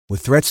With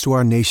threats to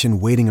our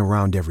nation waiting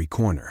around every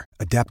corner,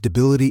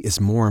 adaptability is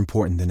more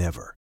important than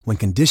ever. When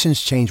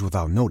conditions change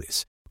without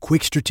notice,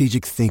 quick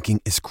strategic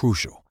thinking is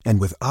crucial.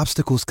 And with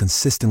obstacles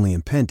consistently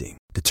impending,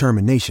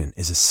 determination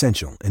is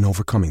essential in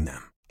overcoming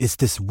them. It's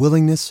this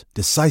willingness,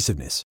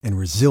 decisiveness, and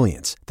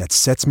resilience that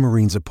sets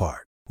Marines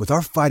apart. With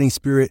our fighting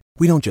spirit,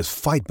 we don't just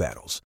fight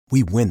battles,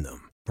 we win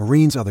them.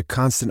 Marines are the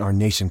constant our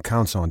nation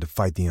counts on to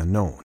fight the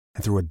unknown.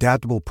 And through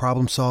adaptable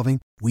problem solving,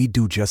 we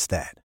do just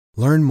that.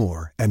 Learn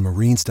more at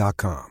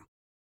marines.com.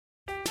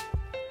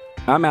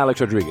 I'm Alex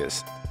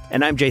Rodriguez.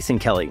 And I'm Jason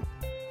Kelly.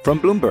 From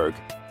Bloomberg,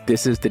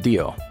 this is The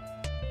Deal.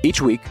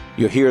 Each week,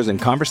 you'll hear us in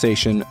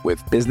conversation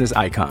with business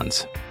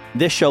icons.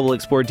 This show will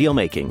explore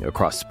deal-making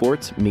across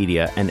sports,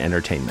 media, and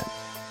entertainment.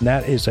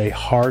 That is a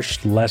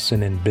harsh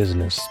lesson in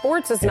business.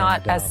 Sports is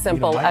not as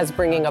simple as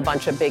bringing a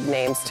bunch of big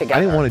names together. I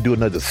didn't want to do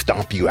another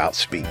stomp you out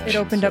speech. It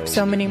opened up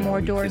so many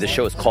more doors. The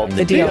show is called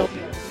The Deal.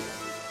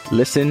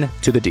 Listen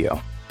to The Deal.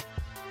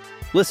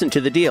 Listen to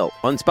The Deal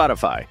on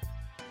Spotify.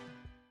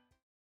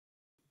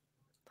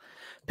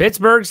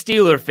 Pittsburgh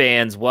Steelers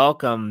fans,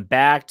 welcome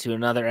back to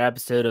another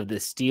episode of the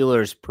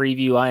Steelers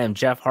Preview. I am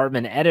Jeff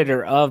Hartman,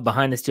 editor of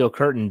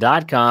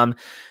BehindTheSteelCurtain.com.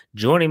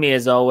 Joining me,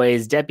 as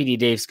always, Deputy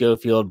Dave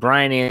Schofield,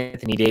 Brian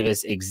Anthony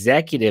Davis,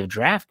 Executive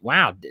Draft.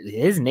 Wow,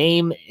 his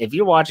name, if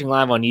you're watching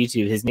live on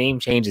YouTube, his name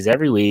changes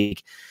every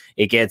week.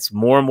 It gets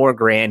more and more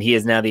grand. He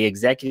is now the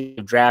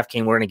Executive Draft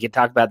King. We're going to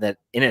talk about that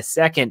in a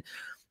second.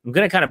 I'm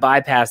going to kind of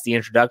bypass the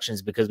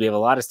introductions because we have a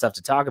lot of stuff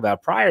to talk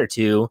about prior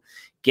to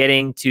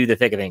getting to the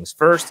thick of things.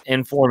 First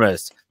and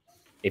foremost,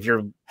 if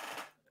you're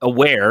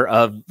aware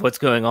of what's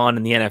going on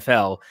in the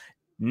NFL,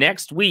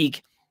 next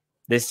week,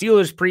 the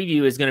Steelers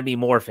preview is going to be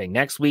morphing.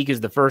 Next week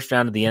is the first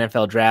round of the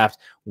NFL draft.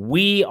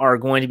 We are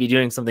going to be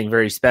doing something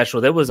very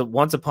special. There was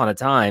once upon a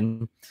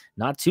time,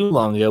 not too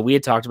long ago, we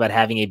had talked about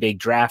having a big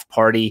draft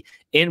party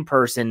in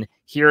person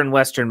here in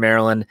Western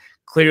Maryland.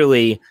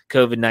 Clearly,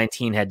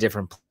 COVID-19 had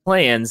different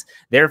plans.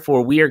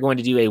 Therefore, we are going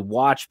to do a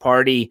watch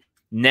party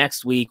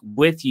next week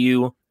with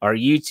you, our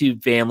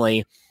YouTube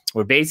family,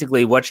 where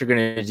basically what you're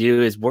going to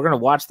do is we're going to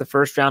watch the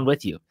first round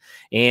with you,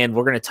 and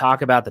we're going to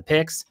talk about the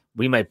picks.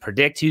 We might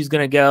predict who's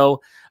going to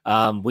go.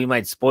 We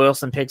might spoil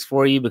some picks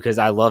for you because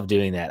I love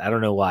doing that. I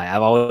don't know why.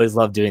 I've always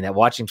loved doing that,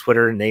 watching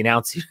Twitter and they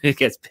announce who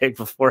gets picked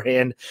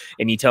beforehand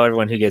and you tell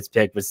everyone who gets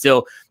picked. But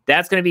still,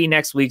 that's going to be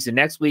next week. So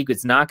next week,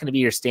 it's not going to be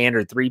your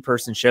standard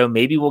 3-person show.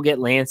 Maybe we'll get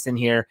Lance in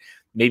here.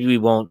 Maybe we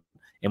won't.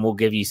 And we'll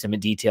give you some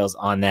details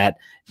on that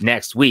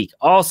next week.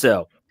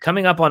 Also,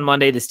 coming up on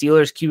Monday, the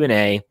Steelers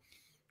Q&A.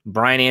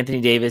 Brian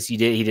Anthony Davis, he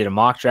did a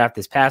mock draft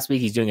this past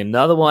week. He's doing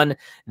another one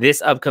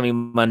this upcoming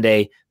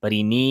Monday, but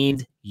he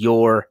needs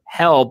your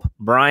help.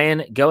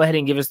 Brian, go ahead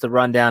and give us the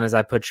rundown as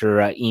I put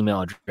your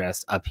email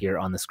address up here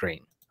on the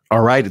screen.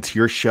 All right, it's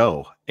your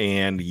show,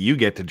 and you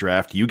get to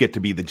draft. You get to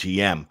be the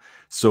GM.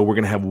 So we're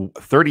going to have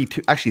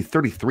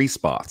 33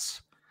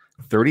 spots.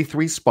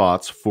 33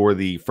 spots for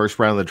the first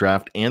round of the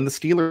draft and the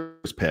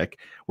Steelers pick.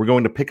 We're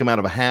going to pick them out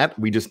of a hat.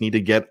 We just need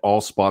to get all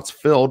spots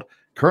filled.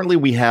 Currently,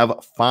 we have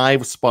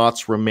 5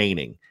 spots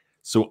remaining.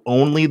 So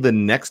only the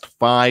next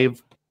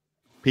 5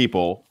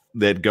 people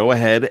that go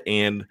ahead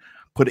and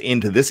put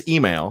into this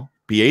email,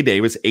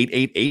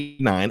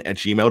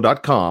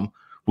 badavis8889@gmail.com,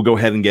 will go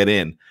ahead and get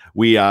in.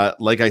 We,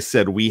 like I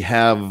said, we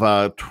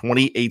have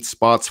 28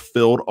 spots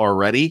filled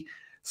already.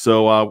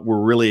 So we're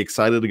really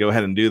excited to go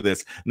ahead and do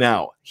this.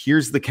 Now,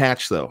 here's the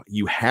catch, though.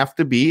 You have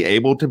to be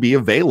able to be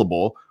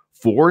available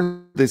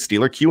for the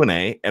Steeler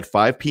Q&A at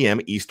 5 p.m.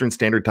 Eastern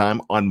Standard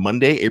Time on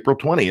Monday, April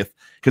 20th,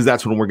 because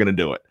that's when we're going to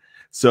do it.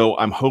 So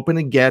I'm hoping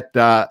to get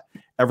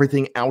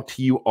everything out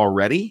to you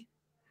already,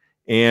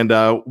 and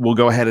we'll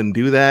go ahead and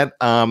do that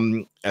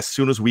as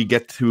soon as we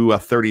get to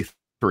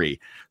 33.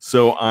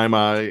 So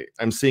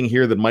I'm seeing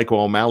here that Michael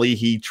O'Malley,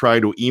 he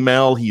tried to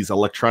email. He's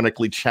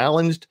electronically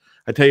challenged.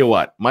 I tell you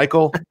what,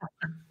 Michael,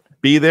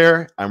 be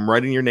there. I'm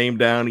writing your name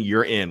down.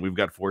 You're in. We've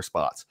got 4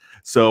 spots.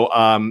 So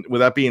with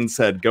that being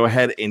said, go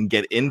ahead and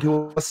get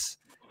into us,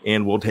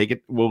 and we'll take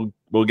it. We'll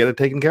get it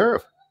taken care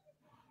of.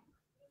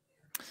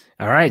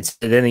 All right. So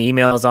then the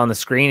email is on the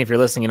screen. If you're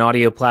listening in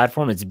audio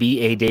platform, it's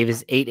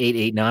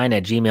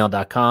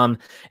badavis8889@gmail.com.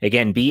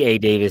 Again,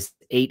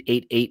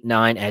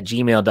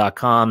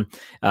 badavis8889@gmail.com.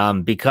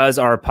 Because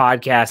our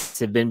podcasts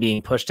have been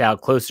being pushed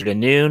out closer to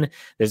noon,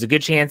 there's a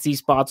good chance these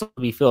spots will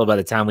be filled by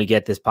the time we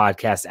get this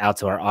podcast out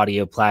to our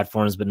audio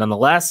platforms. But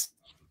nonetheless,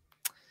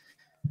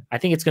 I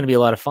think it's going to be a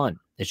lot of fun.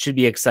 It should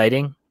be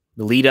exciting.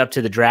 The lead up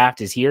to the draft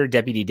is here.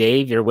 Deputy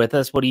Dave, you're with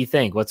us. What do you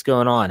think? What's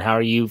going on? How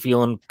are you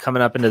feeling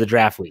coming up into the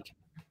draft week?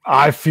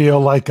 I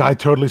feel like I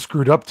totally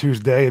screwed up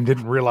Tuesday and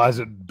didn't realize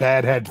that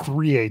Bad had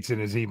 3 8s in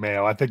his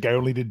email. I think I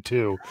only did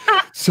 2.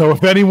 So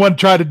if anyone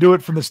tried to do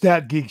it from the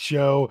Stat Geek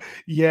show,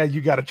 yeah, you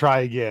got to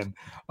try again.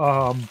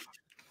 Well,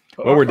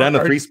 we're down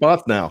to 3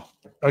 spots now.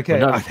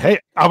 Okay. Hey,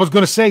 I was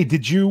going to say,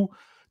 did you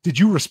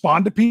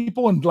respond to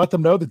people and let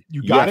them know that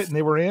you got it and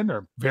they were in?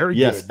 Or very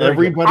good. Very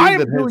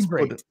everybody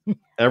good.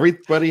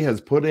 Everybody has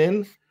put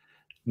in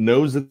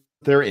knows that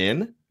they're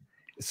in.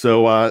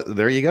 So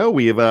there you go.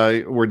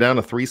 We're down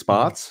to 3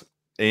 spots,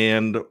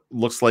 and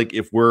looks like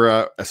if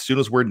we're as soon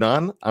as we're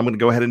done, I'm going to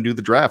go ahead and do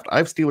the draft. I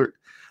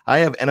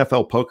have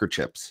NFL poker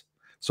chips,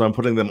 so I'm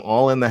putting them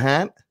all in the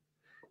hat,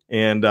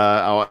 and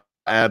I'll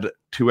add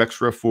 2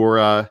 extra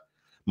for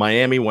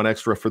Miami, 1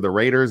 extra for the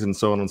Raiders, and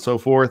so on and so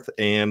forth.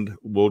 And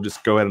we'll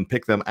just go ahead and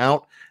pick them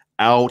out.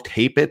 I'll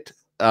tape it.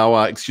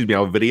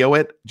 I'll video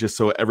it just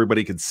so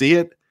everybody can see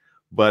it.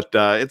 But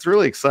it's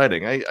really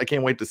exciting. I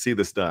can't wait to see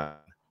this done.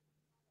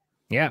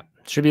 Yeah,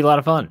 should be a lot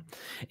of fun.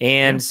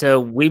 And so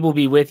we will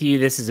be with you.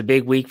 This is a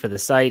big week for the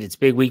site. It's a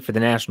big week for the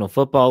National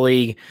Football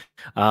League.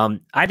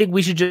 I think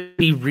we should just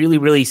be really,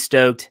 really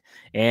stoked.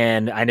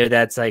 And I know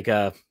that's like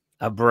a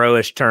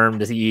bro-ish term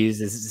to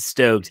use, is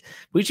stoked.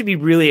 We should be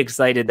really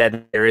excited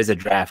that there is a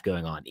draft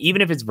going on,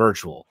 even if it's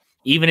virtual.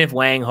 Even if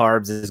Wang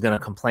Harbs is going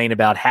to complain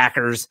about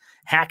hackers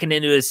hacking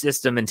into his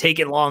system and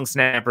taking long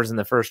snappers in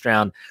the first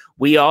round,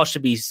 we all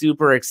should be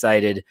super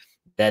excited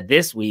that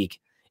this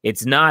week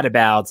it's not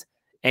about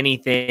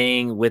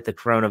anything with the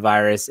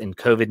coronavirus and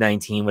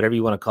COVID-19, whatever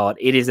you want to call it.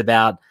 It is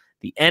about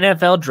the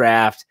NFL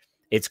draft.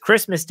 It's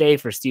Christmas Day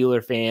for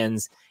Steeler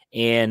fans,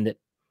 and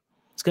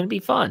it's going to be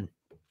fun.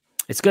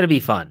 It's going to be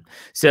fun.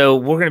 So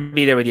we're going to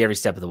be there with you every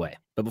step of the way.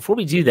 But before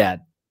we do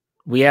that,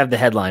 we have the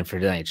headline for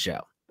tonight's show.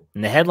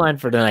 And the headline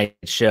for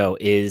tonight's show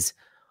is,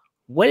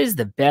 what is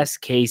the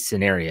best case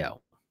scenario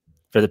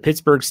for the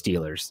Pittsburgh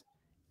Steelers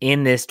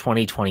in this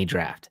 2020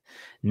 draft?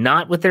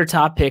 Not with their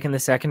top pick in the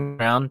second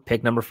round,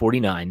 pick number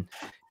 49,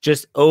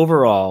 just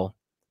overall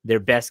their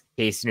best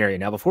case scenario.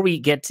 Now, before we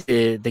get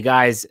to the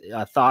guys'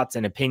 thoughts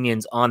and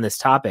opinions on this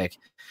topic,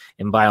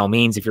 and by all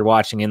means, if you're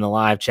watching in the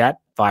live chat,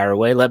 fire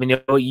away. Let me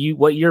know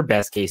what your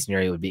best case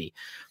scenario would be.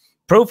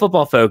 Pro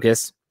Football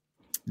Focus,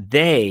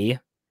 they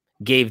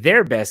gave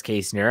their best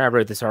case scenario. I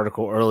wrote this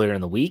article earlier in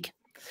the week,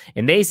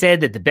 and they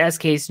said that the best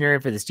case scenario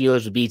for the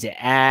Steelers would be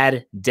to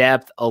add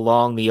depth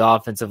along the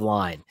offensive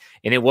line.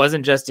 And it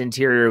wasn't just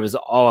interior, it was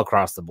all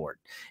across the board.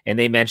 And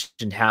they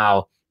mentioned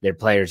how their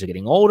players are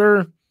getting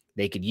older.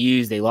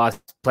 They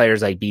lost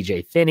players like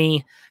BJ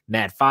Finney,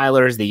 Matt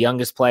Filer is the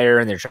youngest player,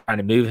 and they're trying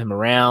to move him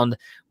around.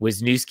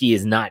 Wisniewski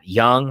is not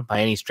young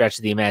by any stretch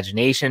of the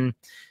imagination.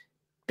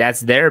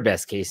 That's their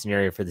best case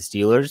scenario for the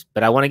Steelers,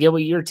 but I want to get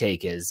what your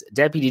take is.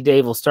 Deputy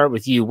Dave, we'll start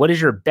with you. What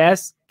is your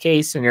best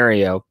case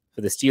scenario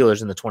for the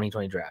Steelers in the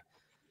 2020 draft?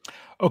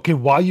 Okay,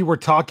 while you were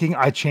talking,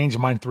 I changed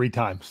mine 3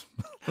 times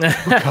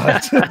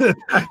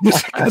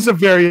because of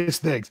various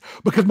things.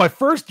 Because my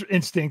first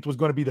instinct was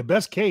going to be the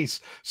best case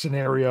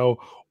scenario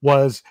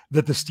was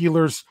that the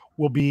Steelers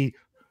will be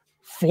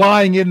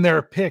flying in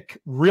their pick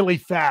really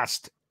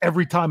fast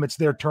every time it's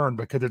their turn,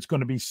 because it's going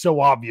to be so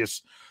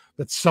obvious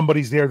that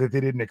somebody's there that they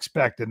didn't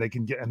expect, and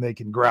they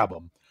can grab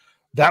them.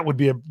 That would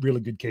be a really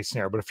good case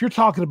scenario. But if you're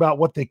talking about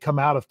what they come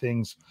out of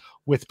things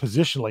with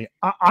positionally,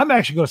 I'm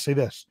actually going to say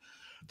this.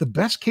 The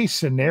best case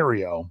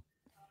scenario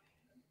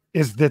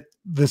is that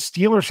the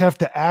Steelers have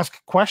to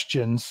ask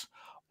questions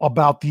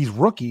about these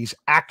rookies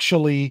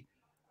actually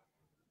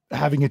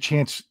having a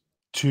chance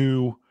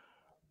to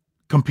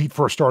compete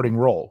for a starting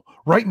role.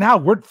 Right now,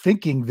 we're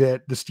thinking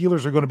that the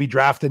Steelers are going to be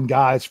drafting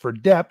guys for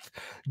depth,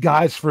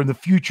 guys for the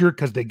future,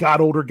 because they got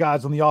older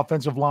guys on the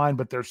offensive line,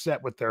 but they're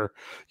set with their,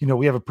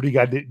 we have a pretty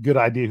good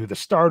idea who the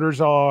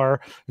starters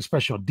are,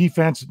 especially on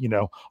defense,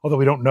 although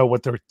we don't know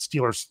what their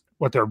Steelers,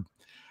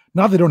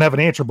 not they don't have an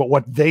answer, but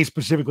what they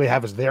specifically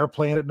have as their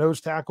plan at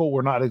nose tackle.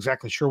 We're not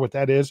exactly sure what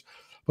that is.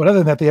 But other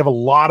than that, they have a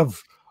lot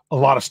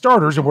of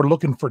starters, and we're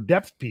looking for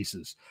depth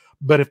pieces.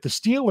 But if the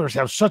Steelers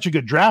have such a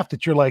good draft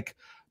that you're like,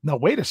 now,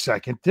 wait a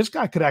second, this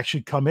guy could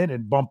actually come in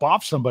and bump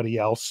off somebody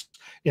else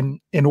in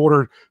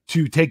order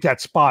to take that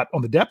spot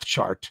on the depth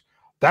chart,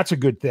 that's a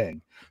good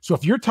thing. So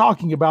if you're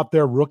talking about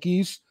their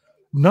rookies,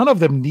 none of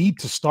them need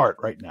to start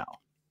right now.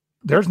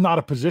 There's not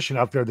a position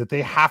out there that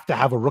they have to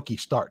have a rookie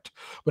start.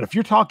 But if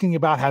you're talking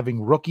about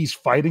having rookies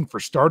fighting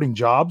for starting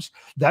jobs,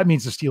 that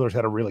means the Steelers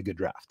had a really good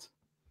draft.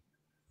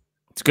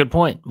 It's a good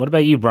point. What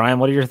about you, Brian?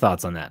 What are your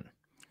thoughts on that?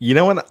 You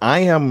know what?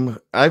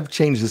 I've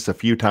changed this a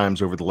few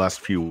times over the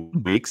last few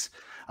weeks.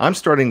 I'm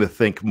starting to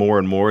think more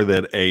and more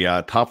that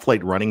a top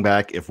flight running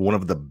back, if one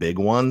of the big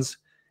ones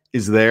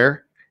is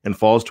there and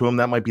falls to him,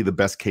 that might be the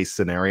best case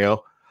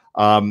scenario.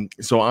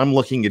 So I'm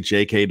looking at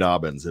J.K.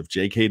 Dobbins. If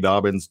J.K.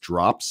 Dobbins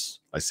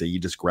drops, I say you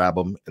just grab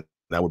him.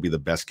 That would be the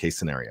best case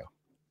scenario.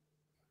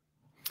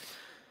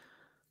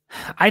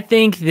 I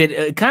think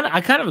that I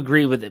kind of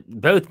agree with it.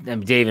 Both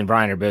Dave and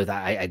Brian are both.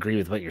 I agree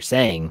with what you're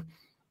saying.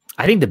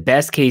 I think the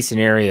best case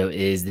scenario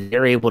is that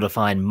they're able to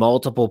find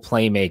multiple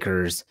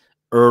playmakers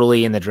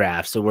early in the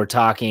draft. So we're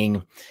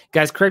talking,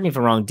 guys, correct me if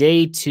I'm wrong,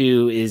 day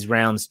 2 is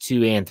rounds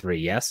 2 and 3,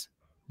 yes?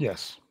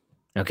 Yes.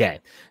 Okay.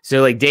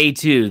 So like day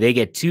 2, they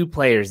get 2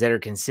 players that are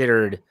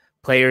considered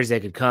players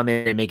that could come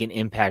in and make an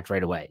impact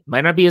right away.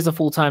 Might not be as a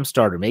full-time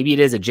starter. Maybe it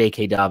is a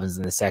J.K. Dobbins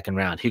in the second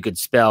round who could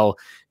spell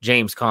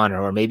James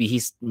Conner, or maybe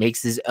he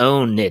makes his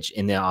own niche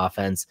in the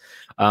offense.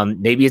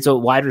 Maybe it's a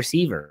wide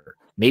receiver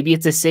Maybe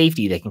it's a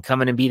safety that can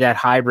come in and be that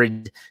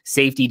hybrid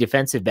safety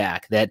defensive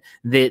back that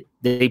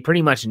they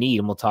pretty much need.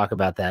 And we'll talk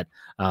about that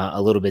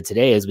a little bit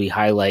today as we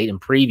highlight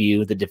and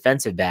preview the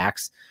defensive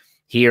backs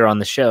here on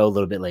the show a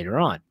little bit later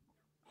on.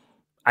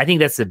 I think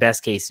that's the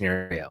best case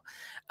scenario.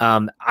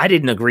 I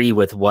didn't agree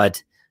with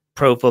what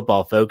Pro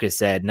Football Focus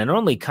said, and I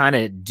normally kind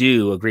of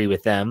do agree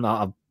with them.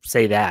 I'll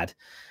say that.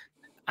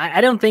 I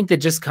don't think that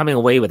just coming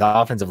away with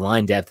offensive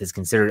line depth is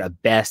considered a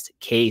best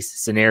case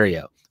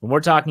scenario. When we're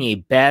talking a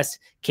best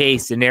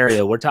case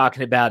scenario, we're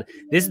talking about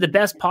this is the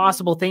best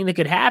possible thing that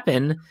could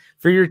happen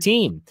for your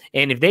team.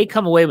 And if they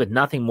come away with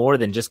nothing more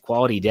than just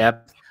quality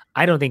depth,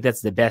 I don't think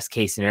that's the best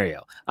case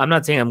scenario. I'm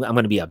not saying I'm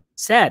going to be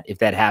upset if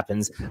that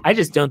happens. I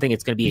just don't think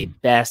it's going to be a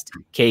best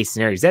case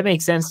scenario. Does that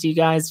make sense to you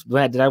guys?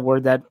 Did I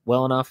word that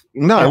well enough?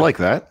 No, I like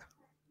that.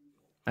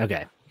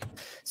 Okay.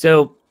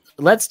 So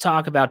let's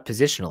talk about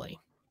positionally.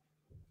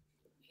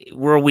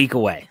 We're a week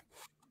away.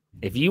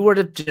 If you were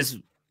to just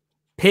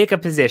pick a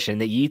position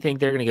that you think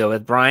they're going to go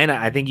with, Brian,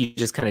 I think you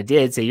just kind of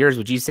did say yours.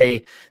 Would you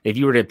say if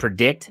you were to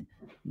predict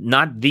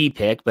not the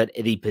pick, but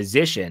the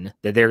position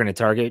that they're going to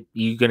target,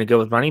 you going to go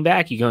with running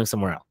back? You going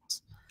somewhere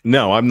else?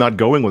 No, I'm not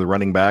going with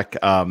running back.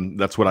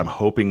 That's what I'm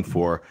hoping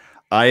for.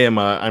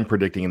 I'm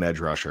predicting an edge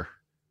rusher.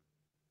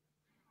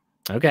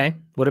 Okay.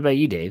 What about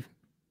you, Dave?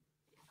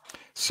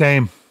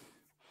 Same.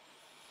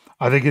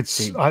 I think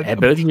it's both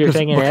of you are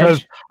thinking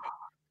edge.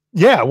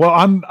 Yeah, well,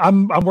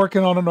 I'm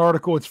working on an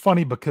article. It's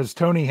funny because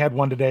Tony had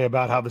one today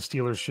about how the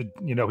Steelers should,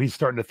 he's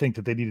starting to think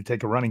that they need to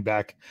take a running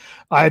back.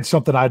 I had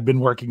something I'd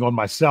been working on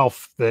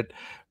myself that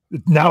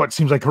now it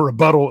seems like a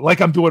rebuttal, like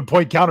I'm doing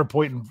point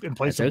counterpoint in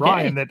place of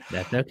Ryan.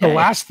 The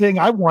last thing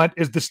I want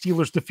is the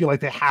Steelers to feel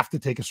like they have to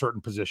take a certain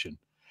position.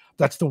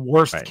 That's the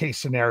worst case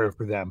scenario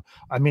for them.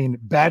 I mean,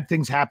 bad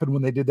things happened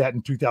when they did that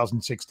in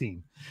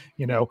 2016,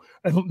 and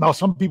now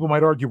some people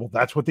might argue, well,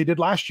 that's what they did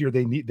last year.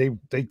 They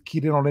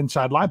keyed in on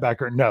inside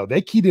linebacker. No,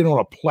 they keyed in on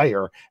a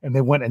player and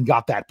they went and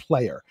got that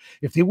player.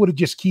 If they would have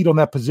just keyed on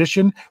that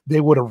position, they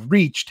would have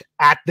reached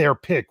at their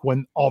pick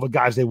when all the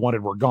guys they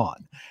wanted were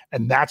gone.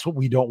 And that's what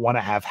we don't want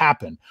to have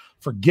happen.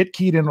 Forget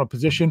keyed in on a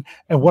position.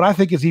 And what I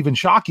think is even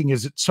shocking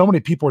is that so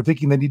many people are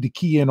thinking they need to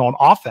key in on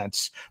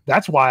offense.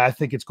 That's why I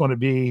think it's going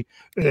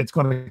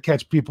to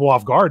catch people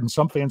off guard. And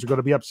some fans are going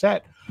to be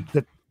upset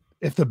that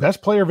if the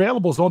best player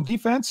available is on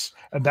defense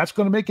and that's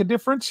going to make a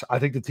difference, I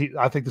think the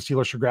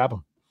Steelers should grab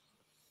them.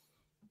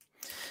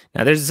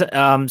 Now there's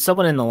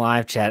someone in the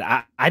live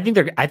chat. I think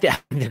they're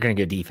going to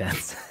go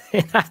defense.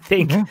 And I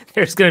think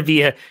there's going to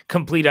be a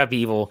complete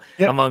upheaval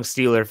among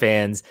Steeler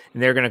fans,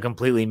 and they're going to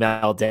completely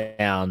melt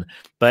down.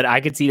 But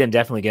I could see them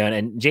definitely going.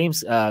 And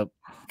James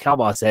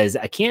Calbaugh says,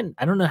 I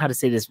don't know how to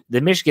say this.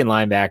 The Michigan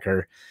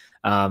linebacker,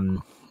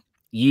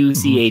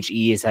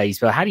 Uche is how you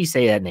spell. How do you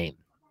say that name?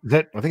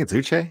 I think it's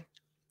Uche.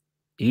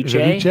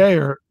 Uche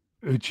or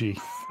Uchi?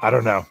 I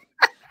don't know.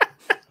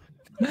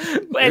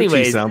 But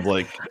anyways, Uchi sounds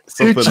like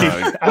something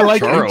I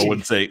like Charo Uchi.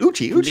 would say.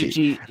 Uchi.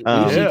 Uchi.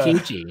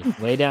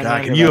 Way down.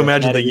 God, can you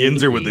imagine the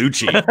Yinzer with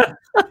Uchi?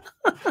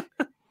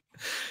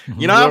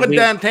 I went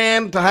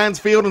downtown to Heinz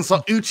Field and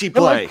saw Uchi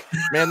play.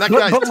 Man, that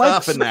guy's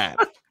tough in that.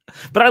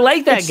 But I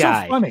like that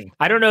guy. So funny.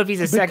 I don't know if he's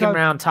a second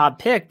round top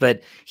pick,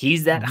 but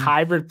he's that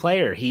hybrid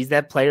player. He's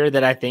that player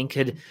that I think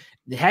could.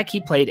 Heck,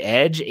 he played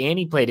edge and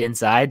he played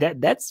inside.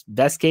 That's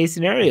best case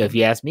scenario, if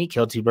you ask me.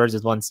 Kill two birds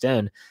with one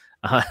stone.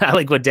 I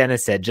like what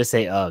Dennis said. Just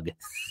say ugh.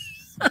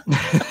 I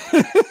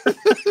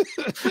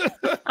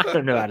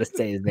don't know how to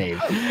say his name.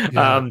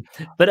 Yeah.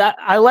 But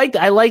I like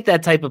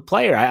that type of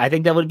player. I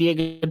think that would be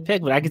a good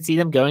pick, but I could see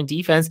them going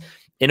defense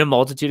in a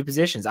multitude of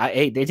positions.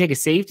 They take a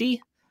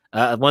safety,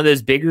 one of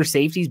those bigger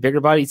safeties, bigger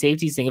body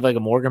safeties, think of like a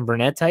Morgan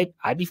Burnett type.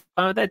 I'd be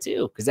fine with that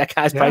too, because that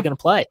guy's probably going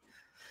to play.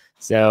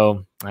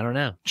 So I don't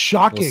know.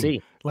 Shocking. We'll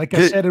see. Like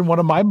I said in one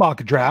of my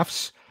mock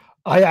drafts,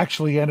 I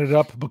actually ended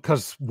up,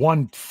 because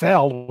one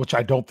fell, which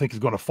I don't think is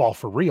going to fall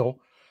for real,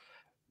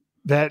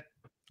 that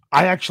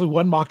I actually,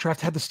 one mock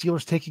draft had the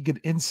Steelers taking an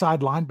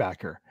inside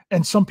linebacker.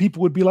 And some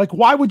people would be like,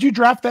 why would you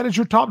draft that as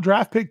your top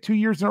draft pick 2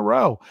 years in a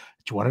row?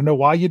 Do you want to know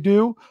why you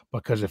do?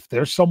 Because if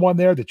there's someone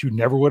there that you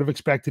never would have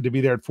expected to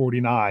be there at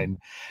 49,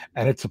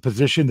 and it's a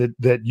position that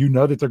that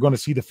they're going to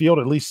see the field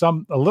at least a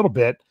little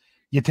bit,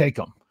 you take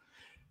them.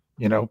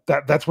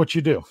 That's what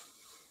you do.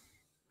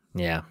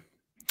 Yeah.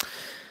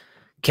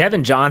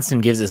 Kevin Johnson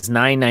gives us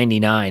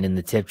 $9.99 in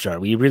the tip jar.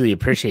 We really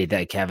appreciate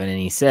that, Kevin. And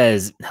he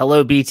says,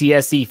 hello,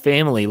 BTSC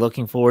family.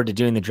 Looking forward to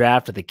doing the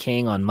draft with the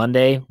King on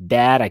Monday.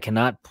 Dad, I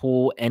cannot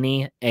pull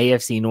any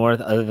AFC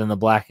North other than the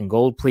black and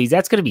gold, please.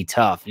 That's going to be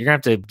tough. You're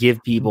going to have to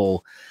give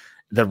people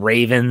the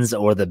Ravens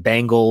or the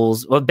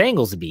Bengals. Well,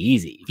 Bengals would be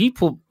easy.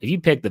 If you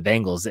pick the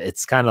Bengals,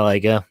 it's kind of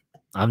like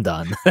I'm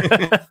done.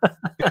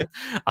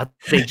 I'll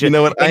think. You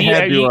know what?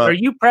 Are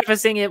you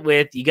prefacing it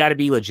with you got to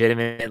be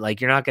legitimate?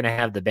 Like you're not going to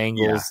have the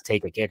Bengals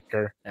take a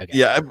kicker. Okay.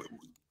 Yeah,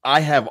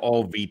 I have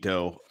all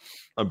veto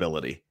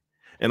ability,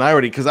 and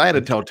because I had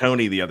to tell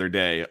Tony the other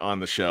day on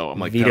the show, I'm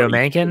like, veto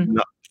Mankin.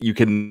 You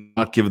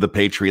cannot give the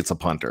Patriots a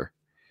punter.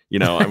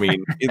 I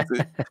mean,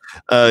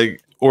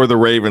 or the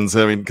Ravens.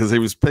 I mean, because he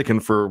was picking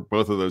for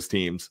both of those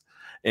teams.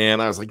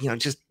 And I was like,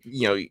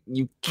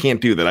 you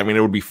can't do that. I mean,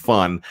 it would be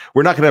fun.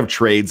 We're not going to have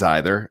trades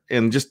either.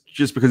 And just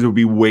because it would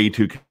be way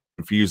too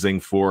confusing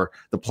for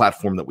the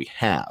platform that we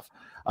have.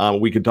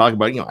 We could talk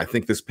about, I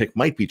think this pick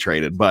might be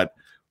traded, but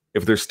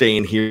if they're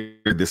staying here,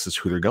 this is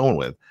who they're going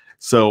with.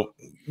 So,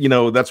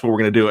 that's what we're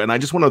going to do. And I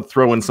just want to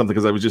throw in something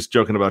because I was just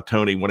joking about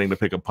Tony wanting to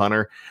pick a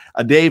punter.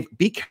 Dave,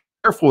 be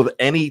careful with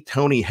any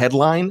Tony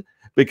headline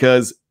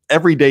because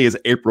every day is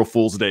April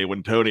Fool's Day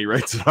when Tony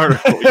writes an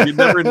article. You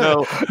never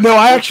know. No,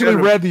 I actually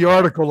read the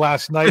article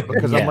last night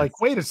because Yes. I'm like,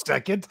 wait a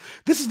second.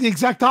 This is the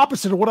exact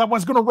opposite of what I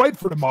was going to write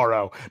for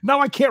tomorrow. Now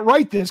I can't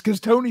write this because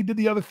Tony did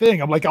the other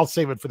thing. I'm like, I'll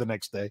save it for the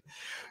next day.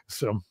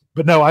 So,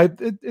 but no, I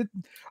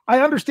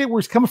understand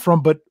where he's coming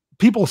from, but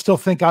people still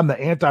think I'm the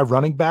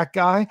anti-running back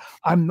guy.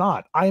 I'm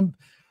not.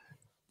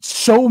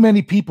 So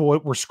many people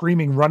were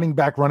screaming running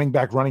back, running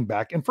back, running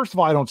back. And first of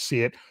all, I don't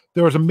see it.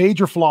 There was a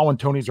major flaw in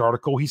Tony's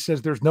article. He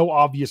says there's no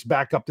obvious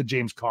backup to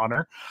James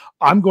Conner.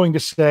 I'm going to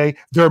say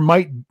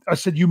I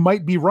said you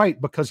might be right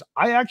because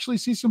I actually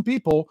see some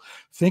people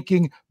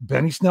thinking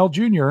Benny Snell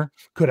Jr.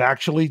 could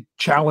actually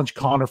challenge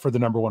Conner for the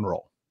number one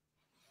role.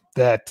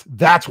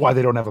 That's why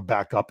they don't have a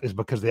backup is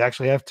because they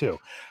actually have two.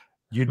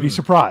 You'd be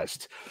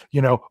surprised,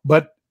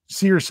 but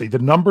seriously, the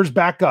numbers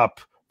back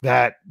up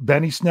that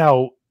Benny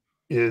Snell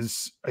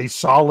is a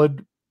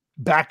solid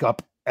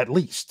backup at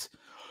least.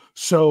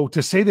 So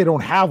to say they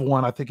don't have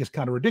one, I think is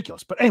kind of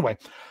ridiculous. But anyway,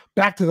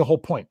 back to the whole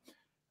point.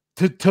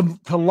 To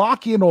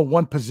lock in on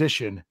one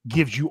position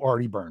gives you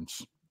Artie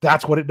Burns.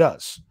 That's what it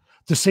does.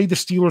 To say the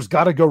Steelers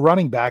got to go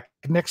running back,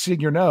 next thing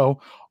you know,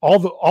 all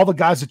the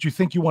guys that you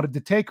think you wanted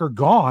to take are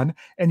gone,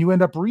 and you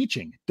end up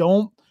reaching.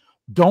 Don't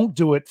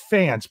do it,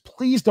 fans.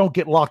 Please don't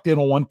get locked in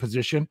on one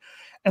position.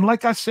 And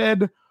like I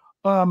said,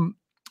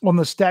 on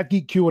the Stat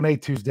Geek Q&A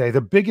Tuesday, the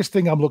biggest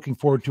thing I'm looking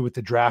forward to at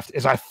the draft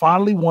is I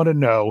finally want to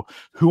know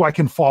who I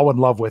can fall in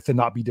love with and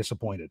not be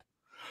disappointed.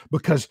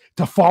 Because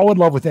to fall in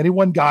love with any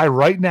one guy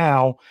right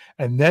now,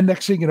 and then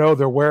next thing you know,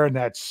 they're wearing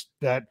that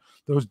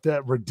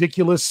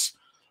ridiculous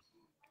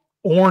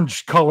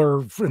orange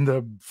color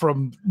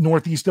from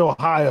Northeast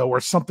Ohio or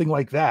something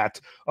like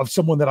that of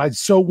someone that I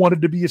so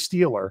wanted to be a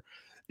Steeler.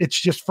 It's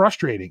just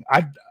frustrating.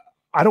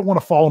 I don't want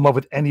to fall in love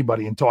with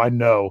anybody until I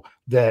know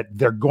that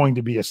they're going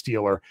to be a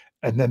Steeler.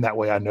 And then that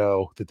way I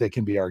know that they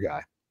can be our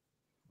guy.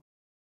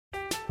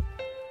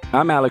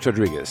 I'm Alex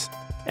Rodriguez.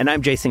 And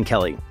I'm Jason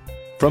Kelly.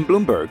 From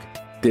Bloomberg,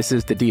 this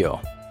is The Deal.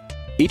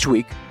 Each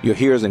week, you'll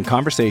hear us in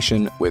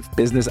conversation with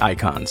business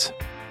icons.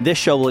 This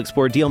show will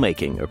explore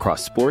deal-making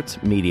across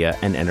sports, media,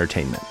 and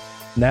entertainment.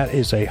 That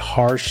is a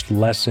harsh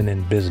lesson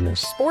in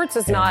business. Sports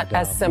is not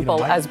as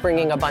simple as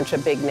bringing a bunch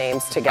of big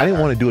names together. I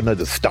didn't want to do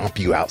another stomp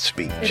you out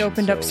speech. It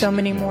opened up so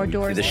many more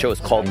doors. The show is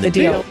called The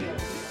Deal.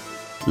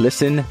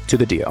 Listen to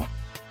The Deal.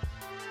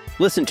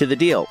 Listen to The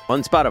Deal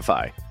on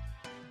Spotify.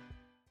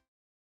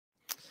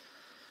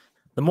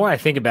 The more I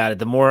think about it,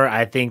 the more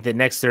I think that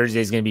next Thursday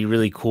is going to be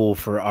really cool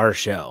for our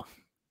show.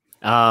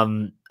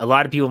 A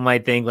lot of people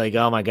might think like,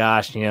 oh my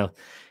gosh,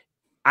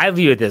 I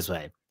view it this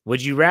way.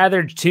 Would you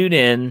rather tune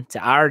in to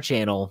our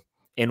channel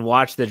and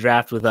watch the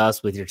draft with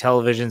us with your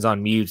televisions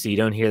on mute so you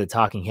don't hear the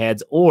talking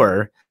heads?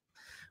 Or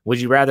would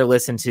you rather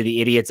listen to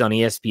the idiots on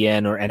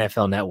ESPN or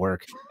NFL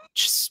Network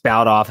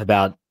spout off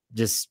about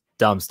just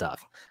dumb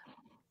stuff?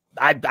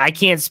 I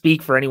can't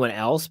speak for anyone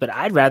else, but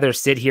I'd rather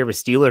sit here with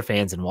Steeler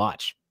fans and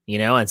watch.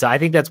 And so I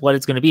think that's what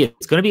it's going to be.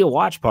 It's going to be a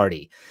watch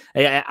party.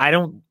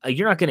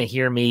 You're not going to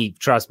hear me.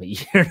 Trust me.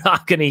 You're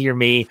not going to hear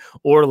me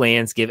or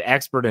Lance give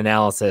expert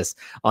analysis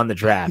on the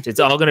draft. It's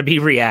all going to be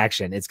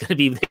reaction. It's going to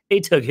be, they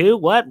took who,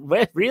 what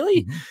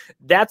really?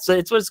 It's what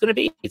it's going to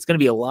be. It's going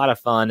to be a lot of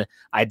fun.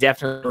 I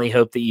definitely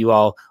hope that you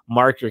all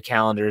mark your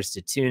calendars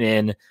to tune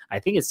in. I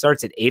think it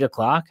starts at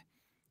 8:00.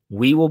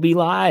 We will be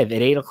live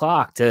at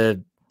 8:00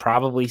 to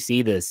probably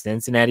see the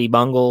Cincinnati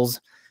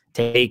Bengals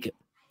take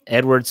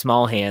Edward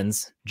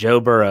Smallhands, Joe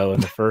Burrow, in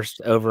the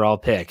first overall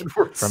pick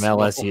from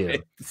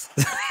LSU. It's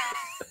the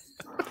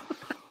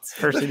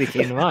first thing that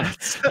came to mind.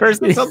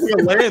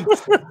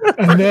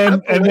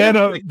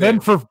 Then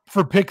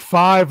for pick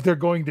 5, they're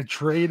going to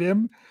trade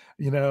him.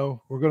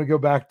 We're going to go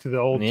back to the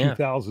old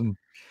 2000.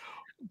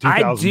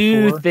 I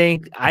do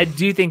think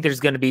there's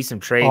going to be some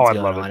trades going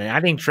on, and I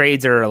think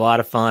trades are a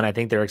lot of fun. I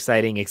think they're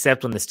exciting,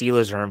 except when the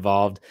Steelers are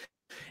involved.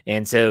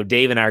 And so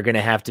Dave and I are going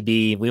to have to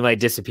we might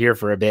disappear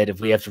for a bit if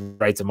we have to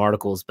write some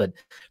articles, but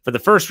for the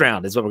first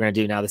round is what we're going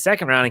to do. Now, the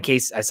second round, in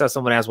case I saw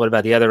someone ask, what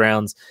about the other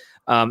rounds?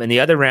 In the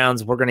other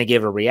rounds, we're going to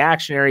give a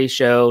reactionary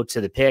show to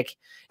the pick,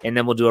 and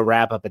then we'll do a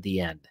wrap up at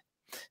the end.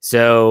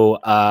 So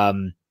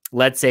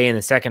let's say in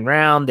the second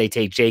round, they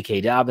take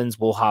J.K. Dobbins.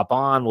 We'll hop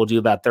on. We'll do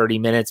about 30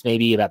 minutes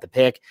maybe about the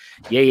pick.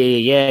 Yeah,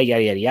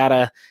 yada,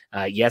 yada.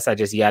 Yes, I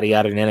just yada,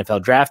 yada an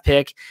NFL draft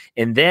pick.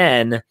 And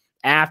then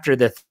after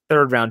the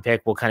third round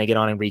pick, we'll kind of get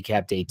on and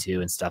recap day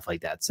 2 and stuff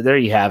like that. So there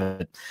you have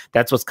it.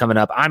 That's what's coming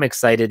up. I'm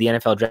excited. The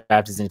NFL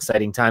draft is an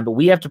exciting time, but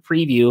we have to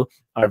preview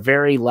our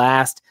very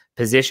last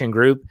position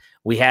group.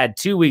 We had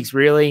 2 weeks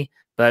really,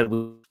 but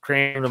we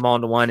crammed them all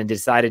into one and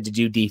decided to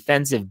do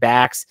defensive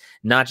backs,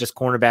 not just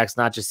cornerbacks,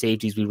 not just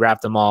safeties. We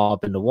wrapped them all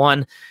up into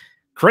one.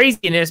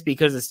 Craziness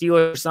because the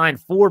Steelers signed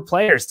 4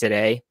 players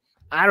today.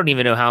 I don't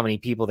even know how many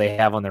people they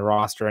have on their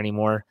roster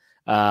anymore.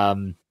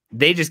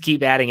 They just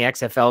keep adding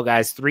XFL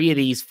guys. 3 of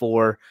these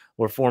 4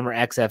 were former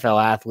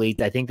XFL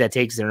athletes. I think that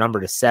takes their number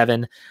to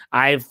 7.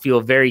 I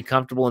feel very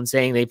comfortable in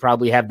saying they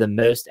probably have the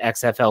most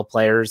XFL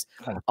players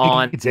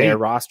on their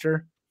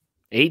roster.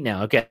 8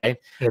 now. Okay.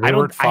 Yeah,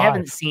 I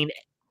haven't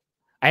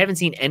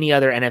seen any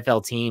other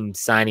NFL team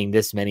signing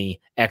this many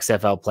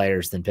XFL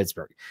players than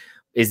Pittsburgh.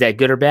 Is that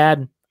good or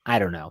bad? I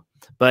don't know.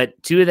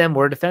 But 2 of them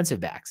were defensive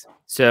backs.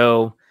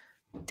 So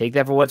take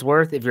that for what's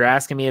worth. If you're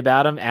asking me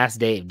about them, ask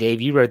Dave.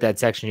 Dave, you wrote that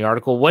section of the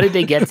article. What did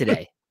they get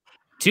today?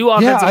 2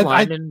 offensive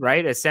linemen,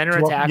 right? A center,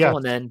 a tackle,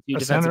 and then 2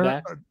 defensive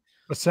backs.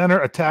 A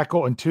center, a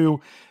tackle, and 2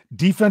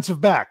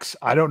 defensive backs.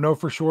 I don't know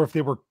for sure if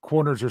they were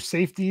corners or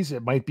safeties.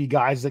 It might be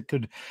guys that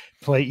could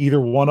play either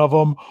one of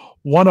them.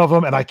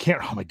 And I can't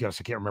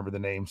remember the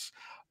names.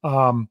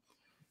 What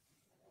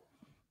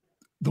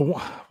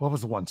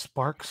was the one?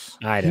 Sparks?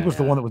 He was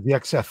the one that was the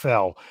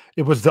XFL.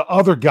 It was the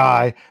other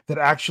guy that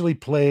actually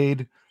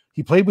played.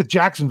 He played with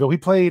Jacksonville. He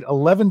played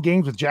 11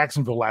 games with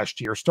Jacksonville last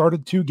year,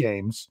 started 2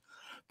 games.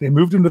 They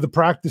moved him to the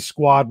practice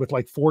squad with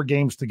like 4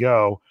 games to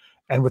go.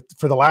 And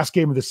for the last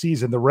game of the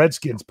season, the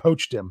Redskins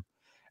poached him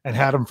and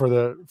had him for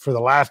the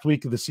last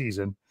week of the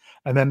season,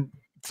 and then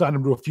signed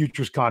him to a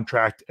futures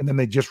contract. And then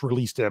they just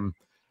released him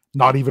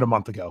not even a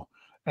month ago.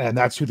 And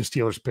that's who the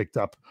Steelers picked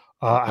up.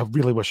 I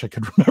really wish I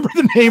could remember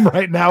the name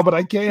right now, but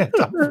I can't.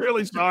 I'm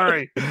really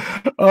sorry.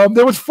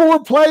 There was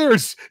 4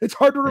 players. It's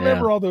hard to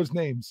remember all those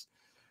names.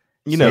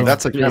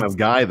 That's a kind of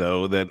guy,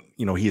 though, that,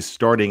 he's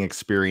starting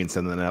experience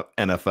in the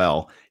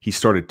NFL. He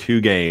started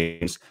 2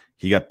 games.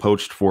 He got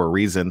poached for a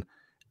reason,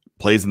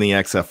 plays in the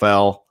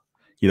XFL.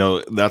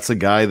 That's a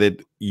guy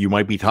that you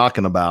might be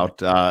talking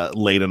about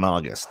late in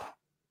August.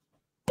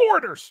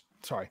 Borders.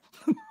 Sorry.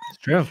 It's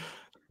true.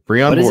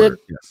 Breon Borders.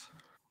 Yes.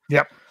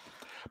 Yep.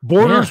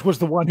 Borders was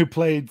the one who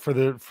played for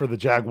the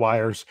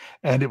Jaguars,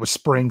 and it was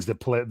Springs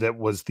that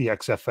was the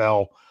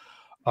XFL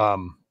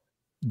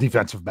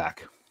defensive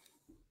back.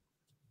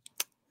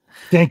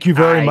 Thank you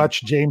very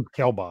much, James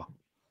Kelbaugh.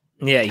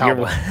 Yeah, you're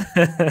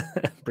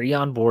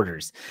Breon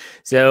Borders.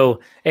 So,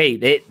 hey,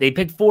 they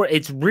picked 4.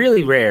 It's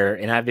really rare,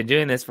 and I've been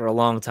doing this for a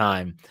long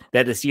time,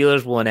 that the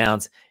Steelers will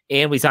announce,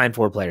 and we signed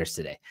 4 players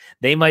today.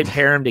 They might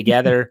pair them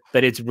together,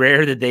 but it's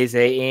rare that they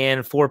say,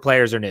 and 4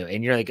 players are new.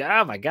 And you're like,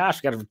 oh my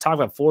gosh, got to talk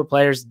about 4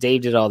 players.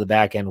 Dave did all the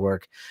back end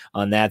work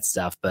on that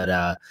stuff.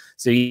 But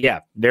so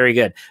yeah, very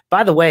good.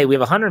 By the way, we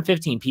have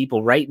 115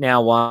 people right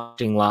now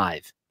watching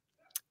live.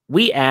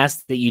 We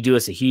ask that you do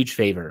us a huge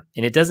favor,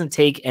 and it doesn't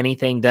take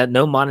anything, that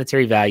no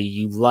monetary value.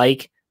 You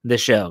like the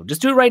show,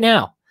 just do it right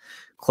now.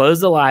 Close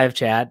the live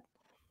chat,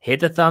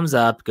 hit the thumbs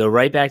up, go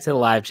right back to the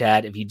live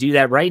chat. If you do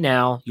that right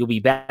now, you'll be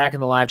back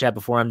in the live chat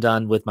before I'm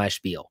done with my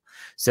spiel.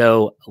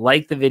 So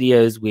like the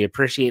videos. We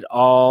appreciate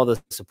all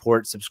the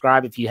support.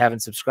 Subscribe if you haven't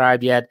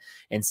subscribed yet,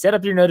 and set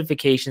up your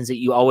notifications that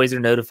you always are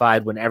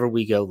notified whenever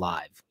we go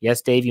live.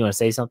 Yes, Dave, you want to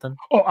say something?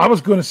 Oh, I was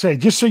going to say,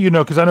 just so you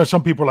know, because I know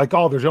some people are like,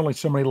 oh, there's only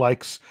so many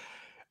likes.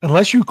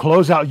 Unless you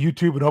close out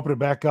YouTube and open it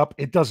back up,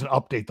 it doesn't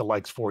update the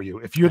likes for you.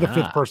 If you're the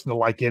 5th person to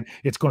like it,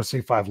 it's going to say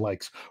 5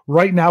 likes.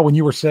 Right now, when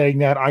you were saying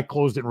that, I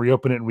closed it and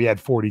reopened it, and we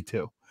had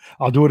 42.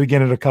 I'll do it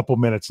again in a couple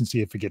minutes and see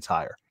if it gets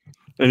higher.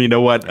 And you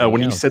know what?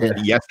 When you said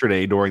that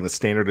yesterday during the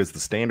Standard is the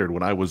Standard,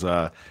 when I was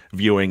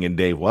viewing and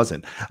Dave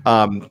wasn't,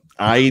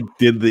 I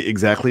did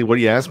exactly what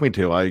you asked me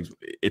to.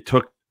 It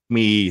took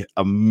me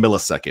a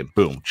millisecond.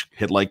 Boom,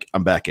 hit like,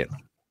 I'm back in.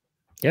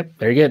 Yep,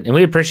 very good. And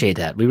we appreciate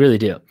that. We really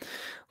do.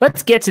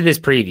 Let's get to this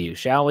preview,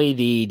 shall we?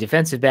 The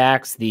defensive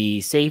backs,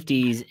 the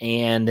safeties,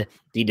 and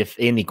the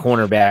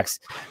cornerbacks.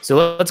 So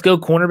let's go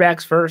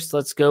cornerbacks first.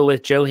 Let's go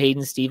with Joe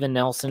Hayden, Steven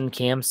Nelson,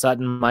 Cam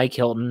Sutton, Mike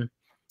Hilton,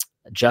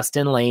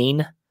 Justin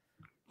Lane.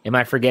 Am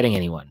I forgetting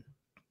anyone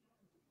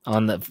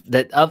of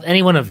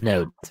anyone of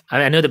note?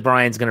 I know that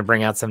Brian's going to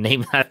bring out some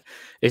name.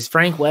 Is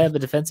Frank Webb a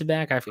defensive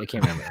back? I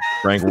can't remember.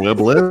 Frank Webb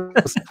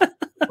lives.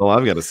 Oh,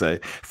 I've got to say,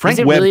 Frank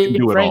Webb can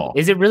do it all.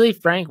 Is it really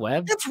Frank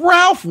Webb? It's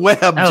Ralph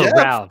Webb. Oh, Jeff.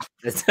 Ralph.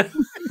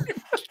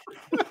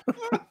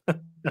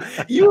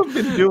 You have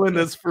been doing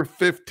this for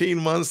 15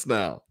 months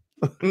now.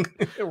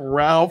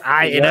 Ralph.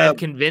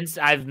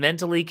 I've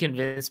mentally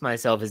convinced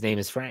myself his name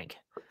is Frank.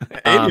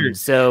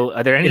 So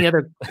are there any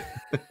other?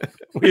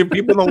 We have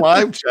people in the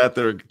live chat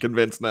that are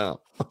convinced now.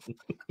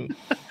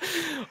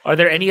 Are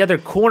there any other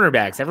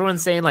cornerbacks?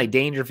 Everyone's saying like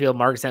Dangerfield,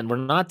 Marcus Henton. We're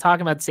not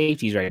talking about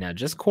safeties right now,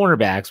 just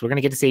cornerbacks. We're going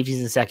to get to safeties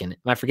in a second. Am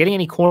I forgetting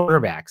any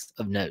cornerbacks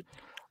of note?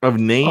 Of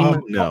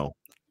name? No.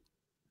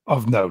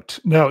 Of note.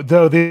 No,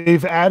 though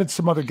they've added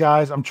some other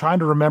guys. I'm trying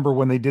to remember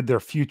when they did their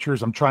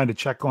futures. I'm trying to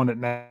check on it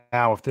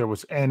now if there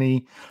was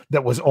any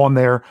that was on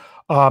there.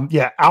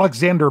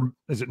 Alexander,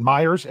 is it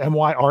Myers?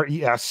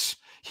 Myres.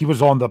 He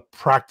was on the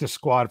practice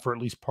squad for at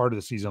least part of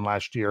the season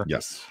last year.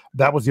 Yes.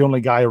 That was the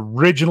only guy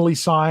originally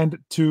signed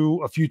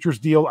to a futures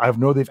deal. I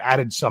know they've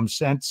added some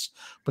since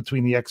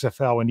between the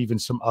XFL and even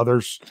some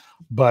others,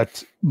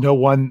 but no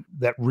one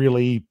that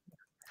really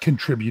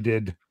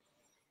contributed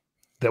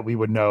that we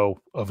would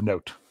know of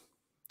note.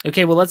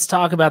 Okay, well, let's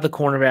talk about the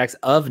cornerbacks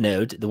of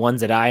note, the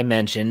ones that I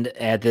mentioned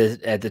at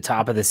the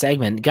top of the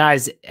segment.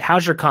 Guys,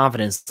 how's your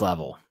confidence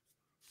level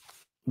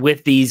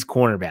with these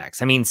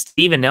cornerbacks? I mean,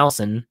 Steven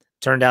Nelson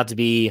turned out to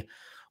be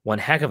one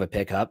heck of a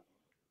pickup.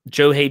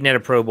 Joe Hayden had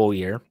a Pro Bowl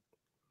year.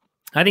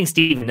 I think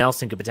Steven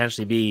Nelson could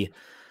potentially be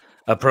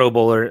a Pro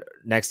Bowler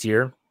next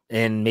year,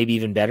 and maybe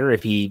even better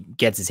if he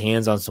gets his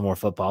hands on some more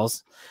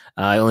footballs.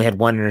 He only had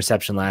one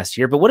interception last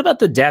year. But what about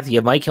the depth? You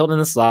have Mike Hilton in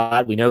the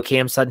slot. We know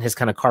Cam Sutton has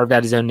kind of carved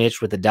out his own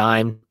niche with a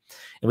dime.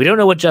 And we don't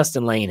know what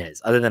Justin Lane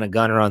is other than a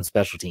gunner on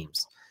special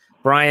teams.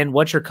 Brian,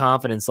 what's your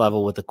confidence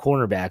level with the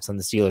cornerbacks on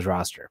the Steelers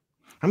roster?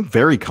 I'm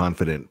very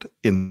confident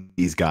in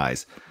these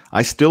guys.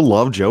 I still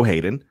love Joe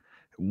Hayden.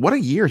 What a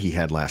year he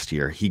had last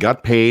year. He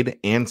got paid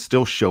and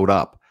still showed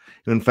up.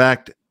 In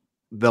fact,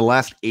 the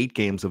last 8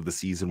 games of the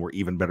season were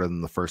even better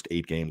than the first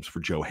 8 games for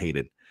Joe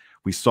Hayden.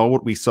 We saw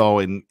what we saw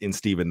in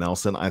Steven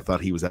Nelson. I thought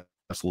he was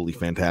absolutely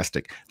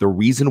fantastic. The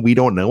reason we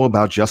don't know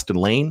about Justin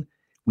Lane,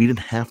 we didn't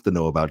have to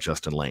know about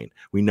Justin Lane.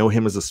 We know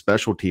him as a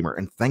special teamer,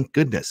 and thank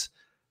goodness.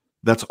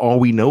 That's all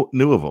we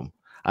knew of him.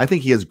 I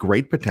think he has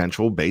great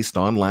potential based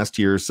on last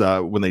year's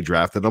when they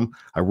drafted him.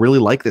 I really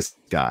like this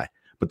guy.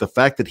 But the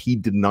fact that he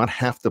did not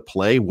have to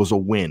play was a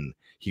win.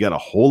 He got a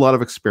whole lot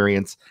of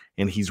experience,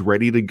 and he's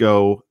ready to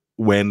go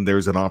when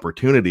there's an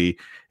opportunity,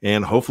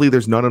 and hopefully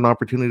there's not an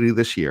opportunity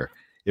this year.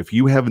 If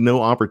you have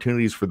no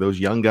opportunities for those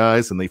young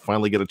guys and they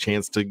finally get a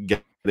chance to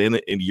get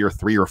in year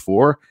 3 or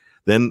 4,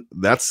 then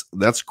that's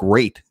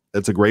great.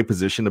 That's a great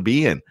position to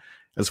be in.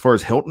 As far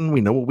as Hilton,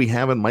 we know what we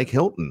have in Mike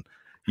Hilton.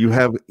 You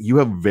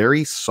have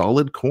very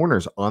solid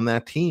corners on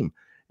that team.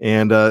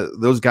 And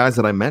those guys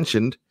that I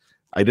mentioned,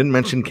 I didn't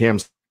mention Cam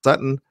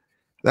Sutton.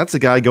 That's a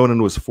guy going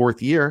into his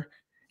 4th year.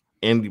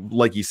 And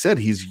like you said,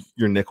 he's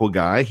your nickel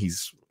guy.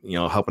 He's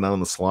helping out in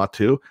the slot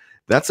too.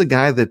 That's a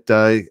guy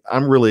that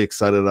I'm really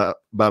excited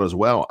about as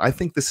well. I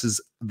think this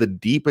is the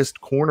deepest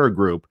corner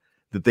group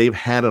that they've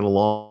had in a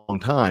long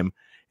time.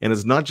 And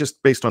it's not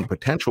just based on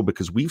potential,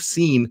 because we've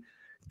seen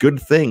good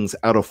things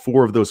out of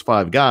 4 of those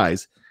 5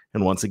 guys.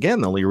 And once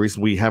again, the only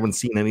reason we haven't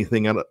seen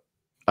anything out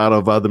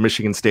of the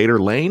Michigan State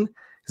or Lane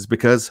is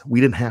because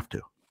we didn't have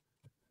to.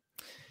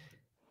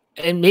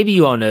 And maybe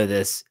you all know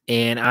this,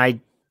 and I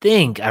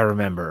think I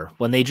remember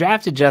when they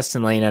drafted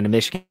Justin Lane out of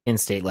Michigan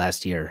State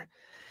last year,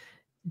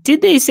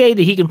 did they say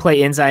that he can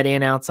play inside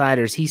and outside,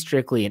 or is he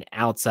strictly an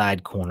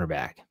outside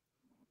cornerback?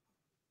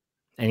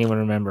 Anyone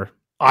remember?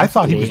 I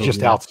thought he was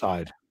just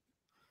outside.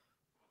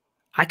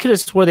 I could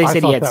have swore they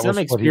said he had some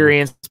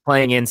experience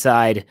playing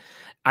inside.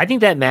 I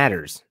think that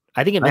matters.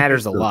 I think it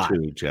matters a lot.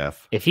 Too,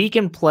 Jeff. If he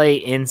can play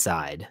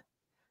inside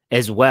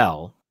as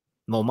well,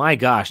 well, my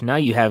gosh, now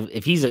you have,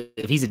 if he's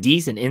a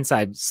decent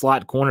inside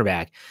slot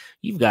cornerback,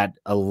 you've got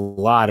a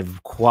lot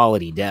of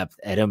quality depth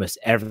at almost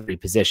every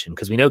position,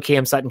 because we know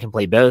Cam Sutton can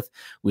play both.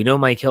 We know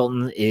Mike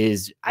Hilton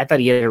is, I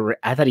thought he had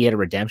a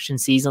redemption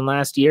season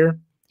last year.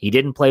 He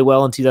didn't play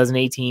well in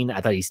 2018.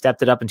 I thought he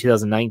stepped it up in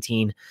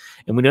 2019.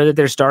 And we know that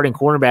their starting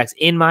cornerbacks,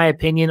 in my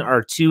opinion,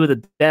 are 2 of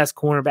the best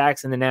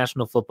cornerbacks in the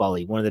National Football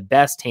League, one of the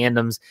best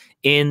tandems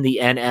in the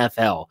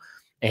NFL.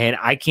 And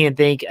I can't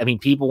think, I mean,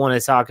 people want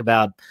to talk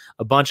about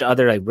a bunch of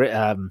other,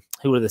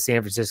 who are the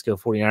San Francisco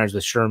 49ers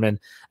with Sherman.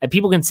 And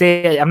people can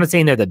say, I'm not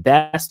saying they're the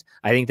best.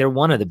 I think they're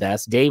one of the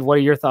best. Dave, what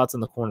are your thoughts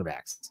on the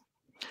cornerbacks?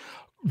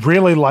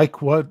 Really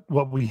like what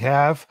we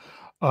have.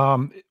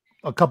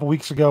 A couple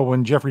weeks ago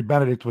when Jeffrey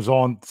Benedict was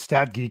on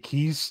Stat Geek,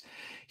 he's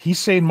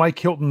saying Mike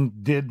Hilton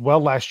did well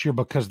last year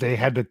because they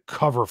had to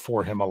cover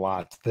for him a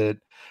lot, that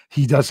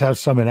he does have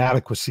some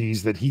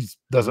inadequacies that he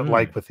doesn't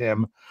like with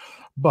him.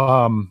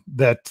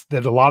 That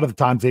a lot of the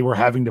times they were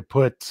having to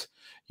put,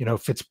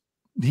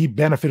 he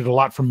benefited a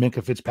lot from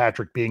Minkah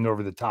Fitzpatrick being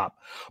over the top,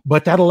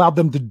 but that allowed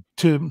them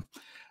to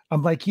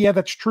I'm like, yeah,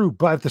 that's true.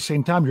 But at the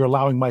same time, you're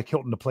allowing Mike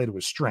Hilton to play to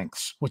his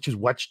strengths, which is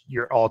what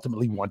you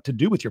ultimately want to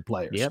do with your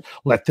players. Yep.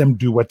 Let them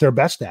do what they're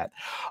best at.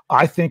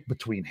 I think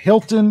between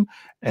Hilton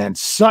and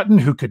Sutton,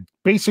 who could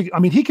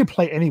basically, he could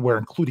play anywhere,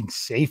 including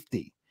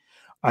safety.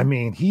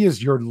 He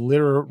is your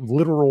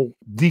literal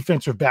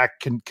defensive back,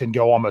 can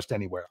go almost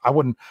anywhere. I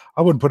wouldn't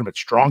put him at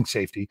strong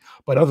safety,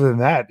 but other than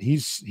that,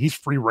 he's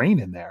free reign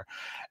in there.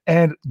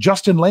 And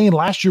Justin Lane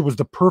last year was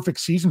the perfect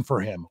season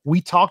for him.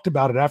 We talked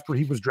about it after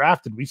he was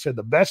drafted. We said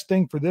the best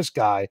thing for this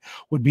guy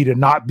would be to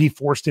not be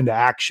forced into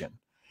action.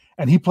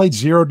 And he played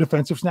 0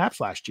 defensive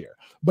snaps last year,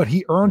 but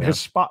he earned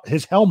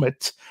his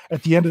helmet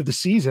at the end of the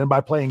season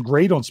by playing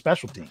great on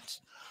special teams.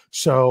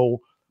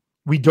 So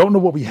we don't know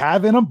what we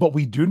have in him, but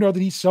we do know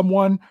that he's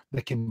someone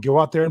that can go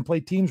out there and play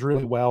teams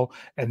really well.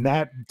 And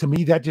that, to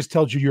me, that just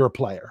tells you're a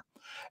player.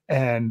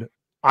 And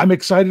I'm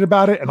excited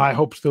about it, and I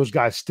hope those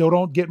guys still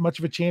don't get much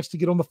of a chance to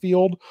get on the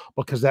field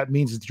because that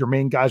means that your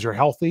main guys are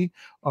healthy.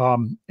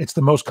 It's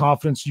the most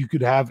confidence you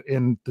could have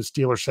in the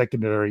Steelers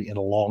secondary in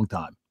a long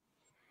time.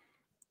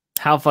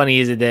 How funny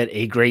is it that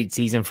a great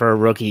season for a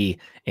rookie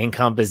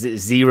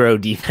encompasses 0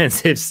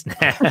 defensive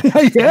snaps?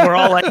 Yeah. We're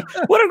all like,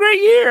 what a great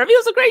year. I mean, it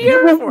was a great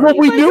year. Well,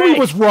 we knew he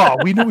was raw.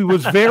 We knew he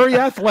was very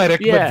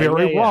athletic, Yeah, but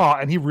very yeah. raw,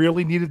 and he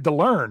really needed to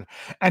learn.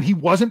 And he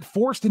wasn't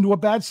forced into a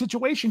bad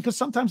situation because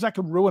sometimes that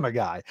could ruin a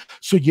guy.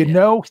 So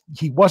know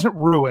he wasn't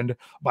ruined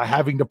by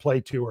having to play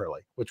too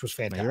early, which was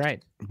fantastic. You're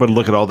right. But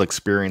look at all the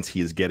experience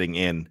he is getting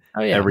in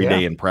every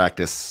day in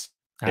practice.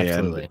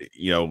 Absolutely.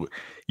 And,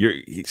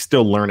 he's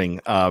still learning,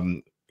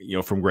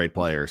 from great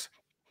players.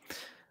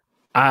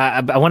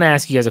 I want to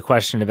ask you guys a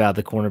question about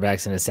the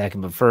cornerbacks in a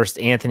second, but first,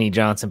 Anthony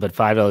Johnson put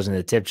 $5 in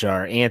the tip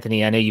jar.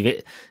 Anthony, I know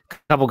a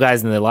couple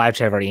guys in the live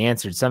chat have already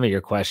answered some of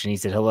your question. He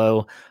said,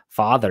 "Hello,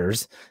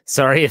 fathers.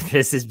 Sorry if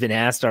this has been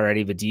asked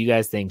already, but do you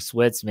guys think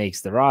Switz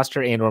makes the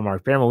roster and/or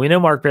Mark Barron?" Well, we know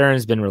Mark Barron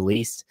has been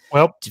released.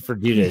 Well, due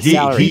to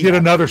salary. He did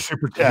another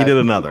super chat. He did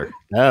another.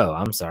 Oh,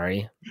 I'm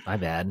sorry. My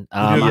bad.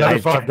 I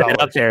 $5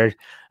 up there.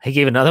 He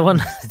gave another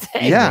one.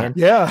 Dang, man.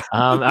 Yeah.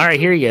 All right,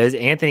 here he goes.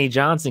 Anthony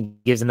Johnson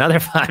gives another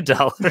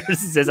 $5. He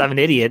says, "I'm an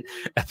idiot.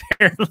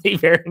 Apparently,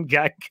 Barron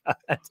got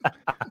cut."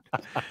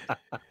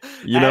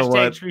 You know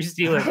what? True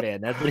Steeler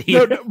fan. That's what he.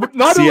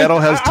 Seattle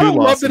has 2 losses. I don't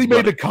love that he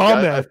made the buddy.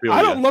 comment.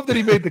 I don't love that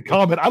he made the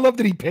comment. I love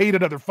that he paid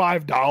another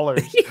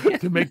 $5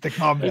 to make the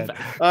comment.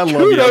 I love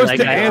Kudos you.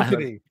 to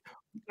Anthony.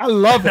 I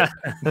love it.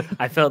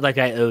 I felt like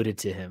I owed it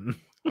to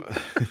him.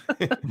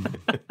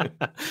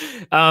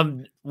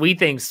 We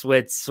think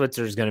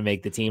Switzer is going to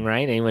make the team,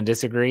 right? Anyone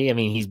disagree? I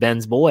mean, he's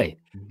Ben's boy,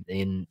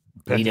 and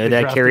we know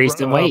that carries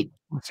some weight.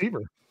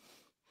 Receiver.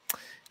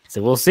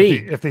 So we'll see.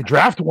 If they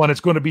draft one, it's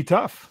going to be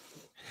tough.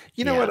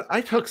 You know what?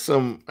 I took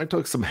some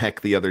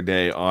heck the other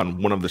day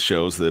on one of the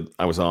shows that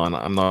I was on.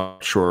 I'm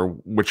not sure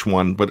which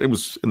one, but it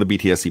was in the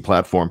BTSC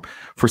platform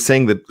for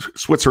saying that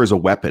Switzer is a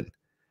weapon.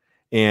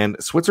 And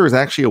Switzer is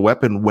actually a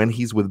weapon when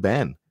he's with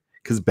Ben,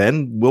 because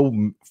Ben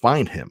will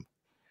find him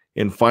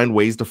and find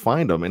ways to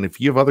find him. And if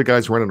you have other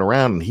guys running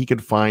around and he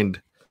could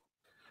find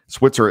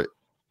Switzer,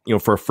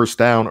 for a first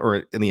down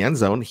or in the end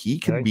zone, he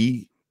could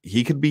be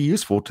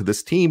useful to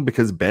this team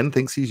because Ben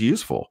thinks he's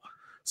useful.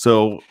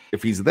 So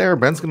if he's there,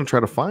 Ben's going to try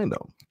to find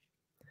him.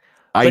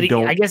 If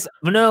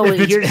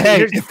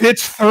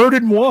it's 3rd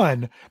and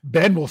 1,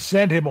 Ben will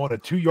send him on a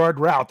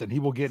 2-yard route and he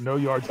will get no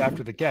yards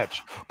after the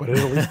catch, but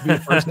it'll at least be a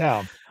first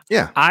down.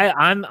 Yeah.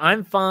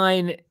 I'm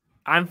fine.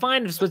 I'm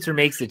fine if Switzer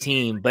makes the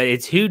team, but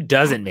it's who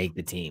doesn't make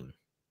the team.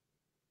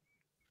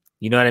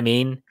 You know what I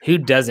mean? Who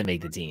doesn't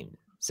make the team?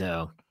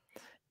 So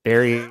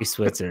Barry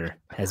Switzer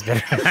has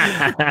better.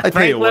 I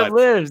tell you what,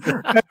 lives.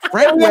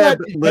 Frank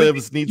Webb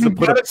needs to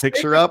put a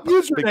picture up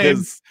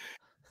because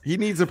he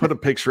needs to put a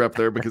picture up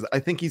there because I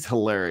think he's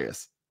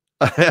hilarious.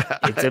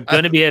 It's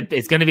going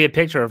to be a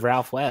picture of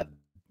Ralph Webb.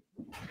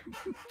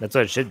 That's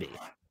what it should be.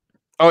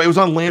 Oh, it was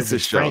on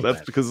Lance's show.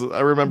 That's because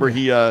I remember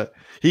he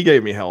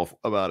gave me hell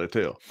about it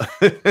too.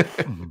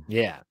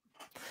 Yeah.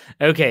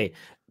 Okay.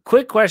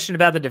 Quick question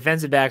about the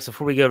defensive backs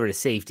before we go over to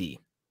safety.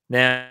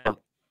 Now,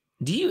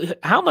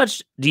 how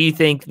much do you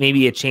think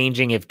maybe a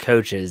changing of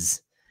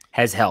coaches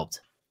has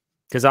helped?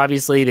 Because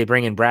obviously they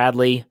bring in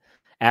Bradley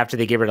after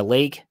they get rid of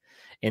Lake,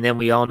 and then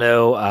we all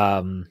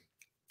know.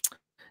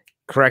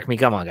 Correct me,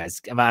 come on,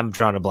 guys. I'm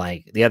drawing a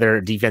blank. The other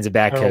defensive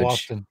back Terrell coach.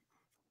 Austin.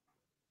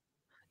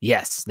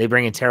 Yes, they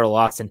bring in Terrell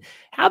Austin.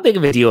 How big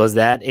of a deal is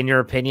that, in your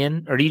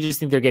opinion? Or do you just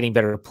think they're getting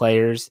better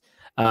players?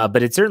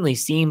 But it certainly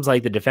seems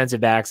like the defensive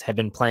backs have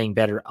been playing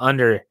better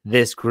under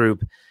this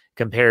group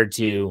compared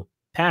to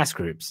past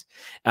groups.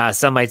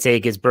 Some might say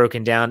it gets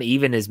broken down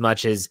even as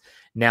much as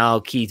now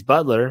Keith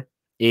Butler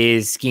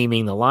is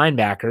scheming the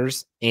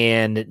linebackers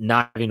and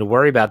not having to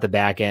worry about the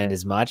back end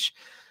as much.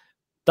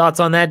 Thoughts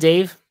on that,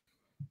 Dave?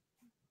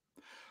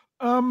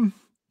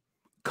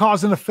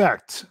 Cause and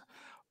effect.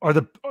 Are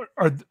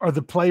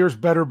the players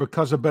better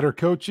because of better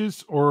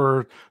coaches,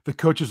 or the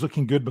coaches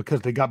looking good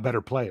because they got better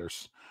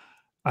players?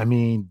 I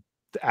mean,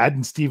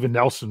 adding Steven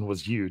Nelson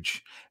was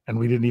huge, and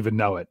we didn't even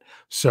know it.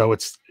 So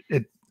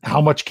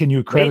how much can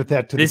you credit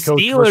that to the coach?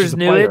 The Steelers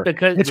knew it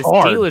because the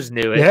Steelers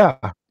knew it. Yeah,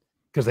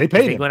 because they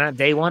paid him. Went out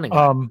day one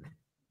again.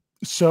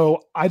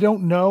 So I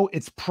don't know.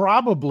 It's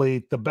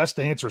probably the best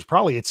answer is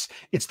probably it's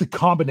the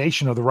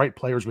combination of the right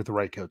players with the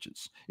right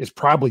coaches is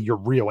probably your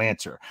real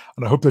answer.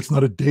 And I hope that's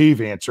not a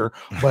Dave answer,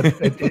 but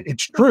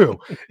it's true.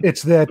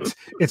 It's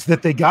that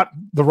they got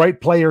the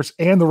right players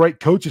and the right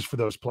coaches for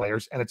those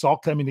players, and it's all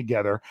coming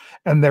together.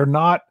 And they're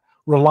not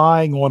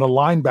relying on a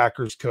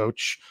linebackers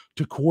coach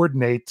to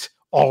coordinate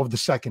all of the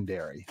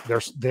secondary.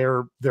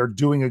 They're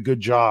doing a good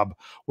job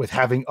with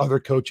having other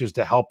coaches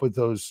to help with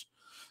those.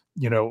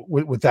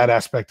 With that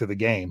aspect of the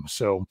game.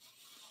 So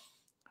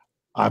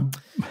I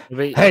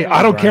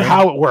don't care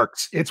how it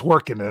works. It's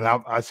working. And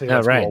I say,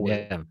 that's right.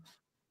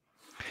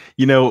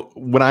 Yeah.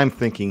 What I'm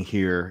thinking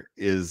here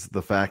is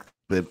the fact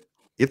that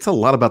it's a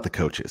lot about the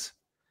coaches.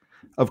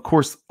 Of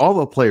course, all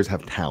the players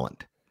have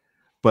talent,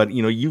 But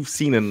you've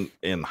seen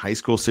in high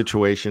school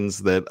situations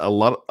that a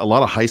lot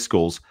of high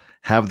schools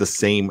have the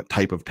same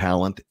type of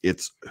talent.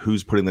 It's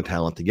who's putting the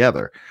talent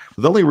together.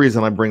 The only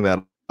reason I bring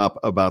that up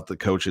about the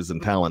coaches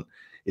and talent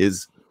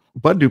is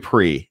Bud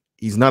Dupree.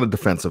 He's not a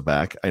defensive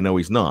back. I know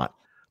he's not,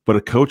 but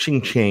a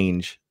coaching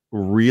change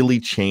really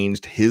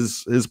changed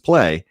his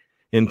play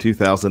in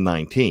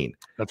 2019.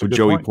 That's with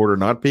Joey Porter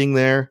not being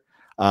there,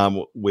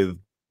 with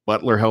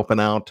Butler helping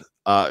out.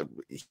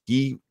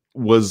 He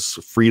was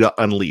free to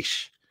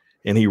unleash,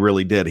 and he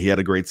really did. He had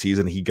a great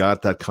season. He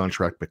got that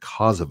contract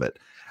because of it.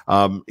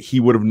 He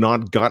would have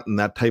not gotten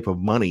that type of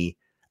money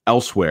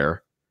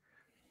elsewhere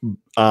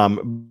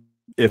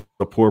if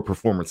a poor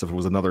performance, if it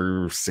was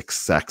another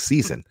 6-sack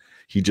season.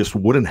 He just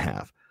wouldn't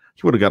have.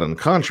 He would have gotten a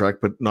contract,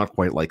 but not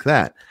quite like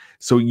that.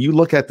 So you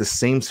look at the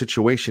same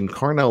situation,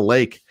 Carnell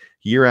Lake,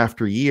 year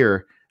after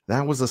year,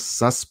 that was a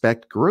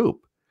suspect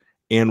group.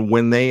 And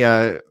when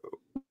they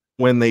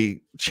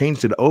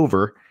changed it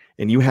over,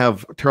 and you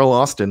have Terrell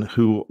Austin,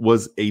 who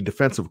was a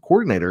defensive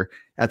coordinator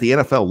at the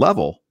NFL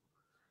level,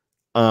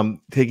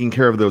 taking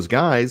care of those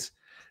guys,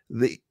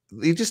 they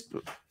just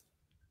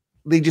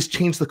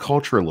changed the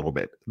culture a little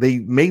bit. They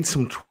made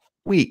some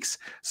tweaks.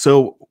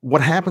 So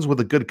what happens with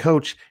a good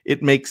coach,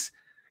 it makes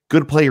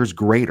good players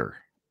greater.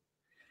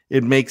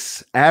 It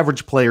makes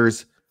average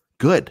players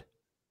good,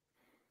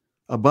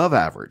 above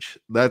average.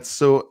 That's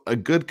so a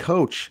good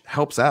coach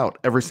helps out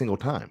every single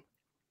time.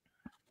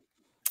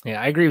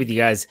 Yeah, I agree with you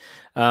guys.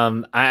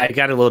 I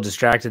got a little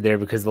distracted there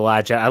because the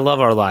live chat. I love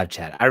our live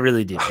chat. I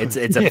really do. It's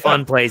a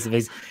fun place.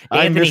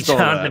 Anthony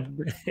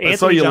Johnson. I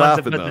saw you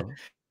laughing though.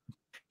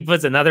 He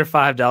puts another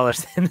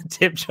 $5 in the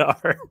tip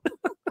jar.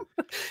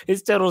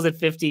 His total's at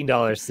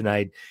 $15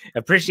 tonight.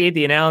 Appreciate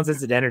the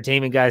analysis and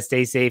entertainment, guys.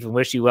 Stay safe and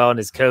wish you well in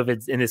this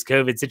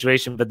COVID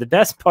situation. But the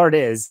best part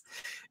is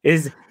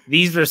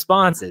these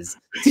responses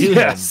to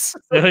him. So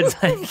it's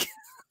like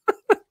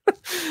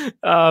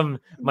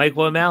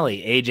Michael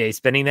O'Malley, AJ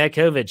spending that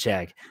COVID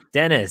check,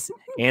 Dennis,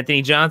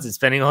 Anthony Johnson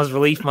spending all his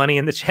relief money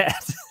in the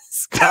chat.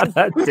 Scott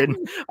Hudson,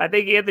 I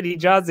think Anthony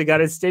Johnson got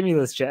his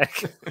stimulus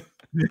check.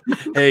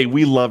 Hey,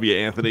 we love you,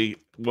 Anthony.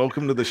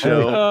 Welcome to the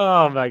show.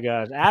 Oh my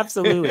gosh,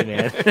 absolutely,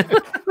 man.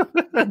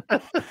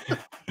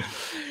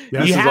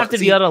 You have to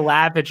be able to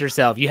laugh at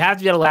yourself.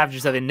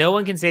 And no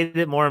one can say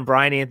that more than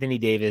Brian Anthony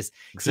Davis.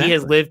 Exactly. He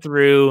has lived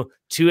through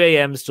 2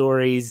 a.m.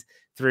 stories,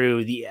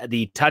 through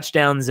the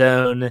touchdown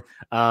zone,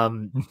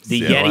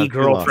 the Yeti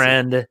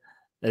girlfriend.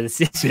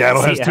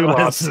 Seattle has two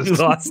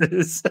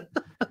losses.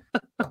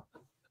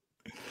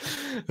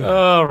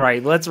 All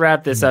right, let's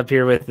wrap this up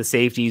here with the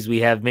safeties. We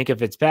have Minkah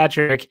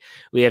Fitzpatrick,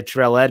 we have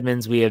Terrell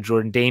Edmonds, we have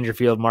Jordan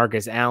Dangerfield,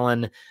 Marcus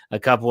Allen, a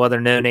couple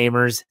other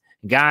no-namers.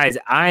 Guys,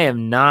 I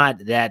am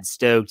not that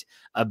stoked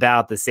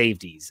about the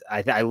safeties.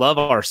 I love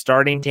our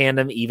starting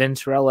tandem, even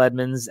Terrell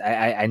Edmonds.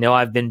 I know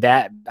I've been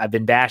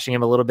bashing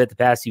him a little bit the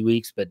past few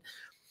weeks, but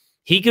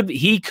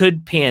he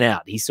could pan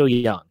out. He's so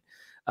young.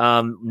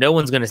 No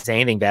one's going to say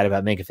anything bad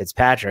about Minkah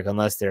Fitzpatrick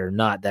unless they're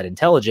not that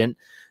intelligent.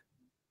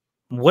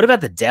 What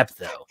about the depth,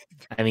 though?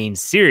 I mean,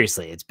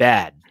 seriously, it's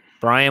bad.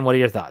 Brian, what are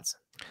your thoughts?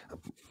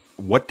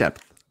 What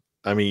depth?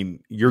 I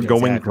mean, you're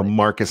going to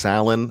Marcus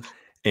Allen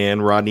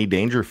and Rodney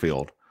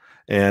Dangerfield.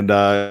 And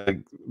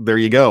there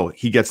you go.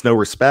 He gets no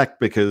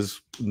respect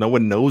because no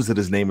one knows that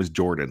his name is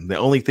Jordan. The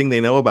only thing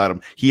they know about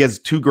him, he has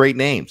 2 great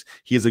names.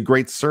 He has a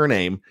great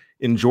surname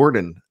in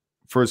Jordan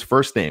for his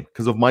first name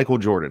because of Michael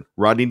Jordan.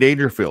 Rodney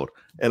Dangerfield,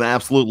 an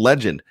absolute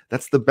legend.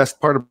 That's the best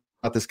part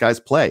about this guy's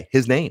play,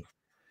 his name.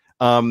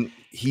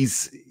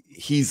 He's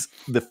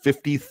the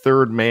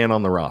 53rd man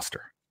on the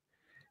roster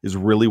is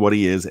really what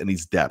he is, and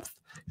he's depth.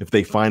 If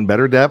they find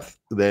better depth,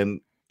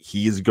 then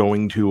he is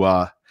going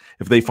to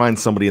if they find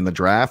somebody in the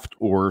draft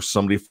or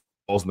somebody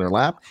falls in their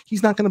lap,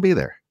 he's not going to be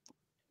there.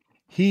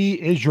 He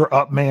is your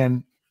up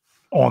man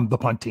on the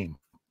punt team.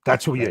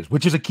 That's who he is,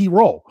 which is a key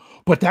role,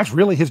 but that's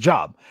really his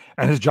job.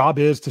 And his job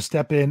is to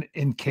step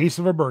in case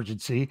of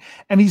emergency.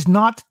 And he's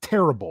not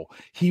terrible.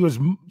 He's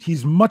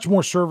much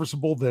more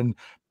serviceable than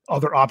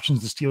other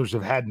options the Steelers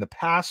have had in the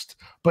past,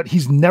 but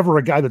he's never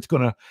a guy that's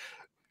going to,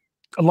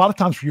 a lot of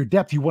times for your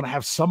depth, you want to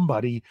have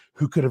somebody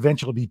who could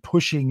eventually be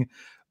pushing,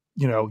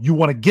 you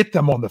want to get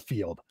them on the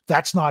field.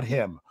 That's not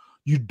him.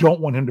 You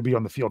don't want him to be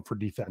on the field for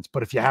defense,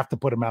 but if you have to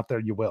put him out there,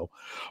 you will.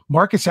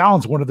 Marcus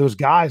Allen's one of those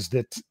guys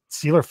that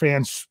Steeler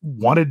fans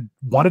wanted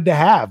to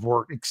have,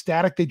 were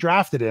ecstatic they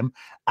drafted him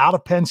out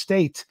of Penn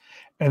State.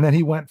 And then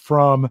he went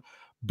from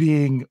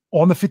being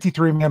on the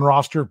 53-man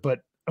roster, but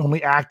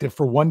only active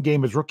for 1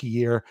 game his rookie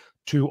year,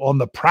 to on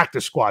the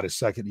practice squad his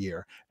second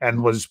year,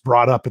 and was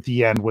brought up at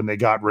the end when they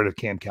got rid of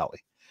Cam Kelly.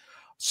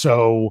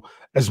 So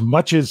as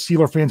much as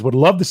Steeler fans would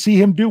love to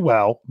see him do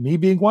well, me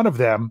being one of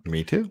them,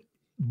 me too,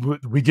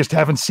 we just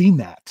haven't seen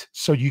that.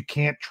 So you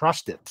can't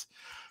trust it.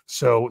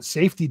 So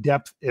safety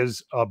depth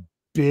is a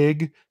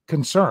big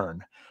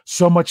concern.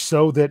 So much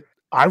so that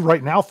I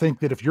right now think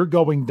that if you're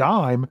going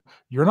dime,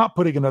 you're not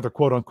putting another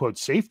quote unquote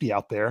safety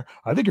out there.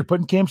 I think you're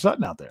putting Cam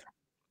Sutton out there.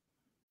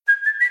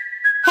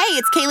 Hey, Hey,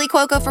 it's Kaylee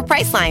Cuoco for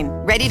Priceline.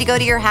 Ready to go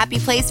to your happy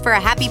place for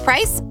a happy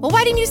price? Well,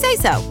 why didn't you say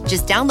so?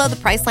 Just download the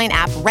Priceline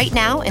app right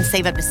now and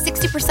save up to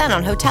 60%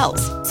 on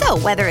hotels. So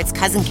whether it's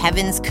Cousin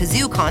Kevin's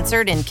Kazoo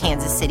Concert in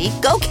Kansas City,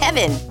 go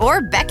Kevin,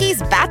 or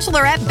Becky's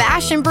Bachelorette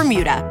Bash in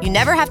Bermuda, you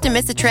never have to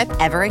miss a trip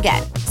ever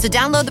again. So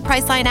download the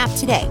Priceline app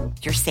today.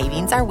 Your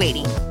savings are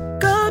waiting.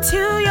 Go to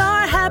your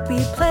happy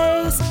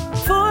place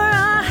for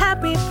a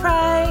happy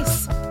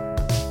price.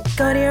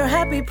 Go to your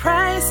happy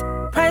price,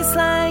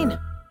 Priceline.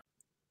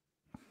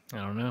 I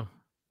don't know.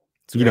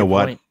 You know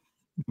what?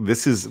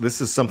 This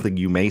is something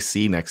you may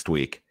see next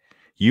week.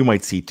 You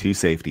might see 2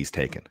 safeties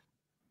taken.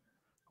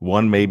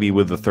 One maybe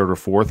with the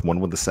 3rd or 4th, one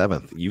with the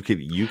 7th. You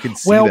could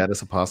see that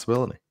as a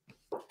possibility.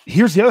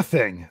 Here's the other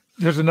thing.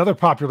 There's another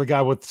popular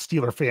guy with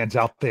Steeler fans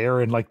out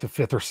there in like the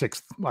 5th or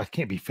 6th. Well, it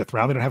can't be 5th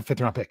round. They don't have a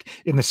 5th round pick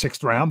in the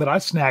 6th round that I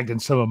snagged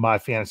in some of my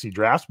fantasy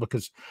drafts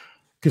because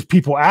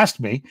people asked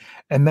me,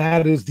 and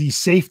that is the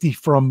safety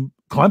from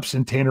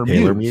Clemson, Tanner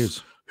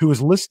Muse, who is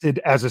listed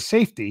as a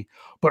safety,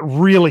 but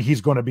really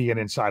he's going to be an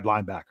inside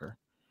linebacker.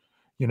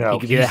 You know, he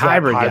could be a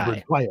hybrid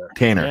player.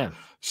 Tanner. Yeah.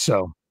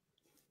 So,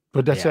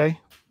 what did I say?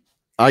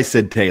 I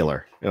said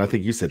Taylor, and I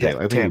think you said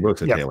Taylor. I think you both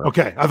said Taylor.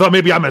 Okay, I thought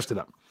maybe I messed it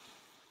up.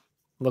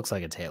 Looks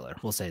like a Taylor.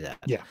 We'll say that.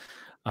 Yeah.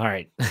 All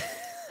right.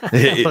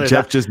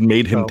 Jeff just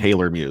made him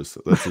Taylor Muse.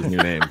 That's his new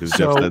name. So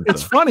Jeff said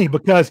it's funny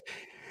because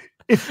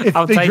if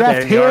they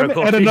draft him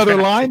and another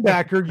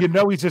linebacker, you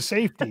know he's a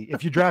safety.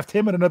 If you draft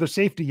him and another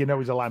safety, you know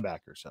he's a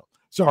linebacker. So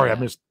sorry, I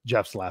missed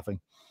Jeff's laughing.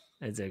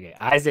 It's okay.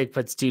 Isaac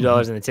puts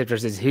 $2 in the tip jar,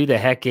 says, "Who the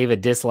heck gave a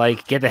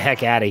dislike? Get the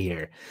heck out of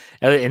here."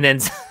 And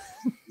then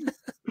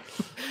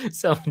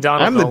so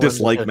Donald I'm the Nolan,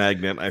 dislike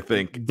magnet, I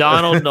think.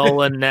 Donald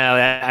Nolan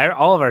now.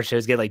 All of our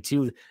shows get like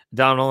 2.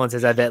 Donald Nolan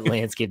says, "I bet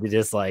Lance gave the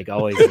dislike."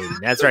 Always hating.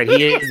 That's right.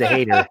 He is the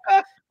hater.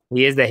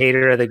 He is the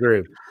hater of the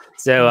group.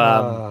 So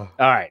all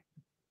right.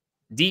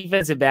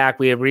 Defensive back,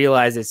 we have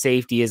realized that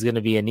safety is going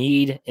to be a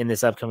need in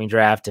this upcoming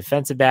draft.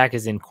 Defensive back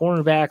is in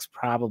cornerbacks,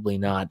 probably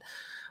not.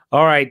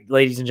 All right,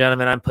 ladies and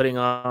gentlemen, I'm putting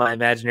on my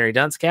imaginary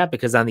dunce cap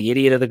because I'm the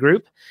idiot of the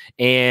group,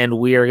 and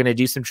we are going to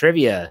do some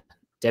trivia.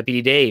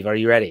 Deputy Dave, are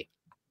you ready?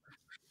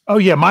 Oh,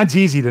 yeah, mine's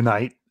easy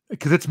tonight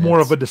because it's more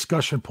of a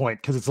discussion point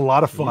because it's a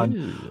lot of fun.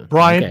 Ooh,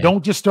 Brian,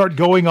 don't just start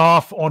going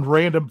off on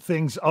random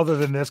things other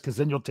than this because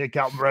then you'll take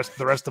out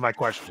the rest of my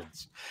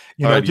questions.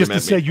 You know, just to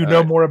say you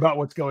know more about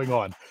what's going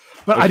on.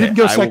 But I didn't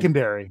go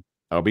secondary.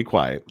 I'll be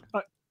quiet.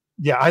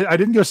 I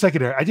didn't go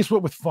secondary. I just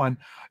went with fun.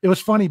 It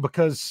was funny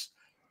because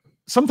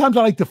sometimes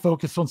I like to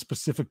focus on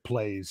specific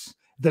plays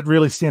that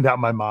really stand out in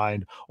my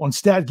mind. On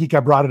Stat Geek, I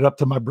brought it up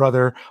to my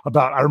brother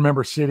about, I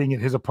remember sitting in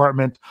his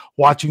apartment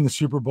watching the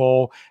Super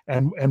Bowl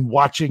and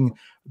watching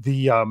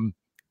the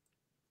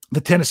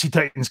Tennessee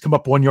Titans come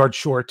up 1 yard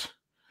short.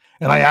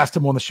 And I asked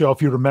him on the show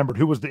if he remembered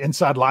who was the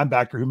inside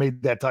linebacker who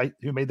made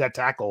that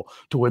tackle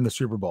to win the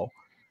Super Bowl.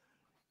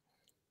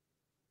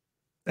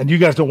 And you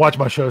guys don't watch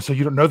my show, so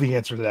you don't know the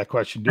answer to that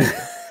question, do you?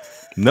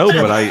 No,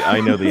 but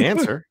I know the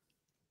answer.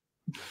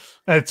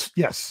 It's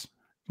yes,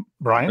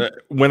 Brian.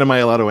 When am I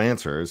allowed to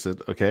answer? Is it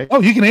okay?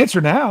 Oh, you can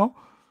answer now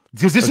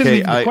because this isn't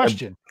even the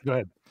question. Go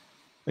ahead.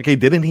 Okay,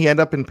 didn't he end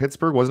up in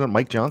Pittsburgh? Wasn't it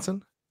Mike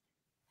Johnson?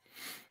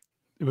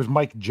 It was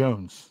Mike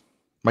Jones.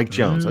 Mike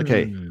Jones.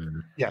 Okay.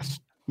 Yes.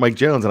 Mike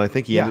Jones, and I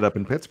think he ended up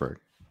in Pittsburgh.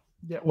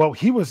 Yeah. Well,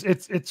 he was.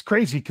 It's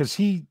crazy because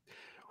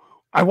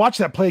I watched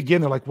that play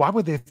again. They're like, why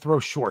would they throw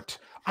short?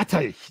 I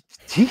tell you,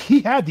 he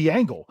had the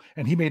angle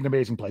and he made an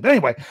amazing play. But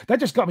anyway, that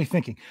just got me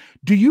thinking.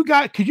 Could you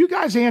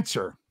guys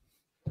answer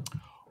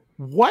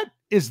what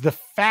is the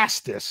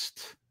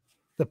fastest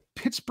the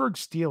Pittsburgh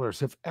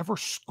Steelers have ever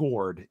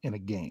scored in a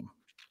game?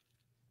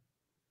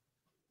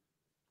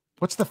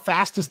 What's the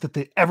fastest that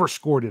they ever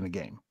scored in a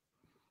game?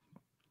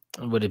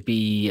 Would it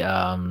be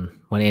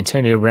when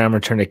Antonio Brown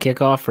returned a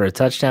kickoff for a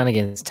touchdown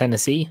against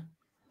Tennessee?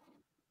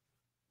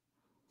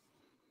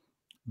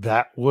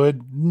 That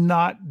would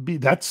not be.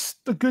 That's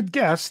a good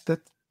guess.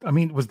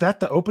 Was that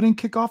the opening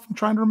kickoff? I'm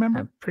trying to remember.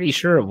 I'm pretty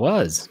sure it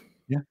was.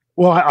 Yeah.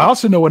 Well, I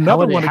also know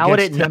another one. How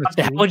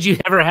would you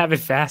ever have it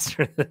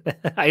faster?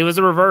 It was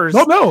a reverse.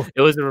 No,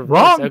 it was a reverse.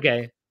 Wrong.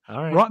 Okay,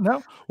 all right. Wrong.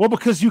 No, well,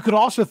 because you could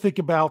also think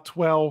about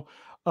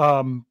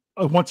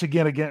once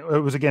again,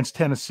 it was against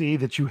Tennessee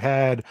that you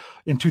had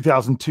in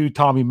 2002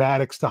 Tommy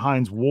Maddox to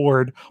Hines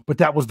Ward, but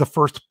that was the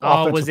first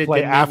offensive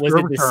play after was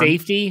it the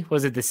safety?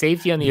 Was it the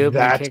safety on the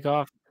opening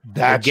kickoff?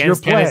 That's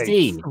against your play.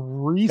 Tennessee.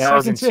 3 that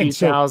was in seconds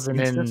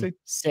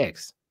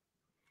 2006.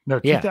 No,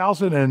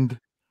 2000 and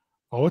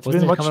it's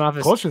been much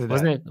closer to that.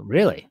 Wasn't it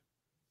really?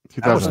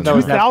 That was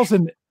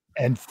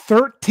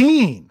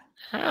 2013.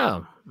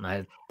 Oh,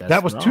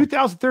 that was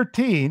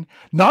 2013.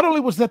 Not only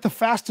was that the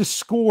fastest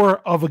score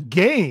of a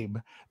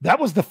game, that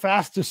was the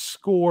fastest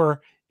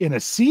score in a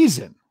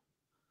season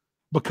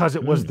because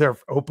it was their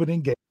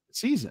opening game of the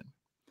season.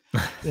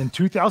 In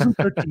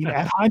 2013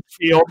 at Heinz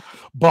Field,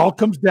 ball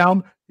comes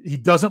down. He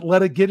doesn't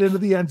let it get into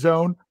the end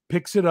zone,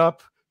 picks it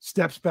up,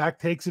 steps back,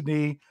 takes a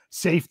knee,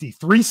 safety.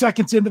 3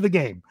 seconds into the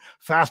game,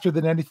 faster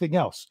than anything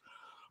else.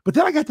 But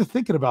then I got to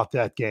thinking about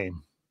that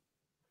game.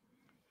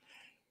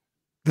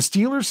 The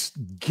Steelers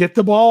get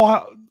the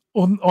ball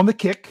on the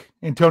kick.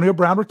 Antonio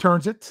Brown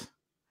returns it.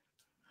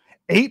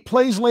 8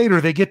 plays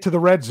later, they get to the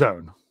red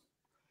zone.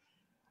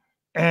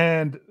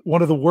 And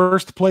one of the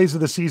worst plays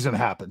of the season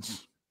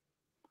happens,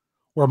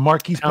 where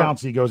Marquise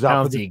Pouncey goes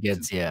out. Pouncey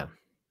gets, yeah.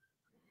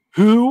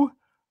 Who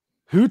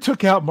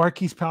took out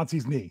Marquise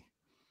Pouncey's knee?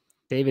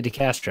 David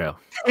DeCastro.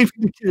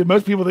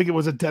 Most people think it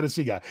was a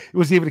Tennessee guy. It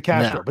was David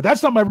DeCastro. No. But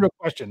that's not my real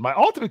question. My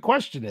ultimate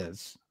question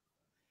is,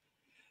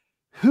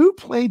 who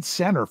played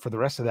center for the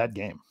rest of that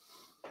game?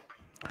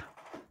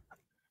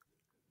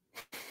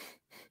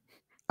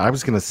 I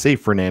was going to say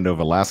Fernando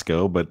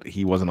Velasco, but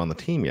he wasn't on the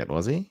team yet,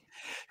 was he?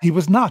 He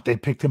was not. They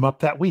picked him up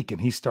that week,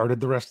 and he started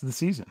the rest of the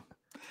season.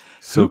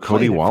 So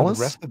Cody Wallace?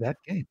 For the rest of that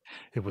game.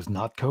 It was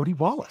not Cody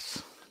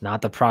Wallace.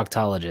 Not the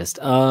proctologist.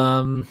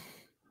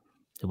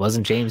 It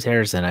wasn't James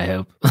Harrison, I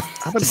hope.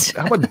 How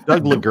about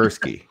Doug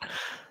Legursky?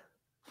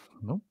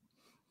 Nope.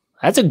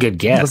 That's a good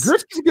guess.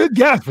 Legursky's a good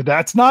guess, but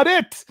that's not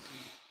it.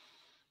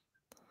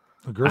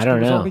 Legursky I don't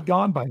know. was already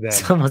gone by then.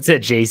 Someone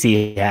said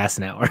J.C.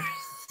 Hassenauer.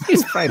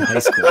 He's probably in high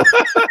school.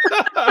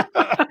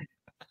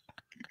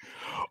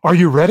 Are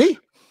you ready?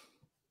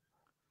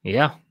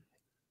 Yeah.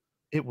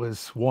 It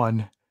was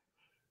one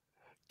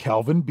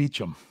Calvin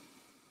Beecham.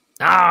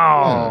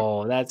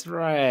 Oh, that's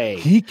right.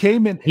 He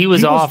came in. He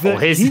was awful.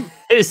 His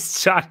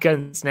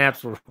shotgun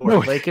snaps were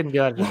horrible. They couldn't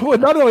go. Well,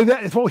 not only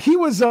that, well, he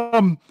was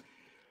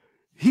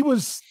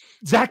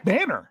Zach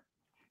Banner.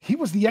 He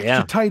was the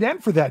extra tight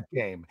end for that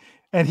game.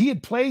 And he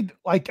had played,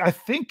 like, I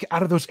think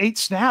out of those 8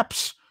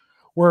 snaps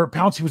where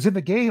Pouncey was in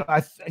the game,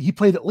 he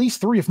played at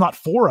least 3, if not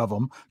 4 of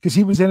them, because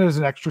he was in as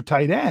an extra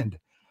tight end.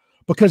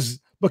 Because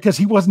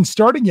he wasn't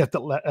starting yet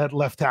at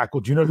left tackle.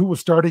 Do you know who was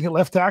starting at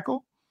left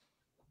tackle?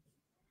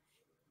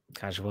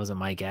 Gosh, it wasn't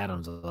Mike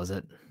Adams, was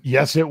it?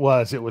 Yes, it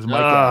was. It was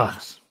Mike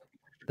Adams.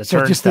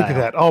 So just think of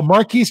that. Oh,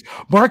 Marquise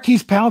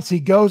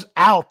Pouncey goes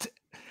out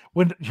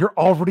when you're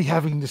already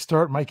having to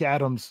start Mike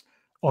Adams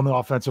on the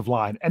offensive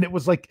line. And it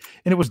was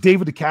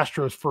David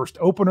DeCastro's first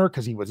opener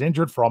because he was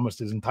injured for almost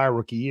his entire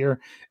rookie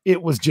year.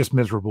 It was just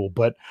miserable,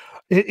 but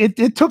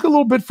it took a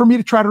little bit for me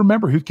to try to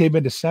remember who came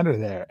into center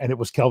there. And it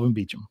was Kelvin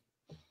Beecham.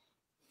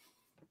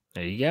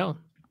 There you go.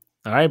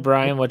 All right,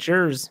 Brian, what's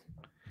yours?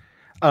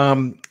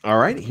 All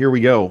right, here we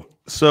go.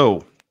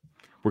 So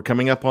we're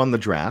coming up on the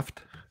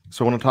draft.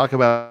 So I want to talk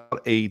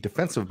about a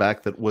defensive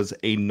back that was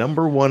a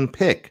number 1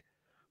 pick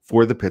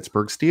for the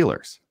Pittsburgh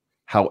Steelers.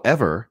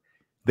 However,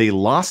 they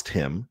lost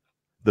him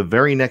the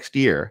very next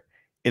year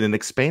in an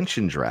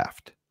expansion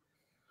draft.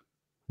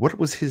 What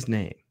was his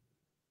name?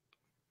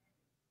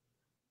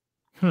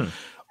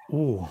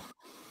 Ooh.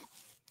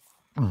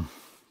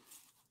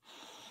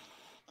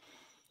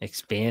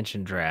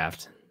 Expansion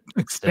draft.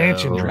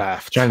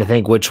 Draft. Trying to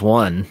think which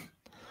one.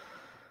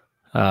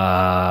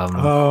 I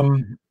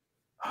don't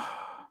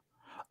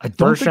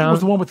think it was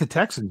the one with the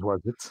Texans,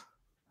 was it?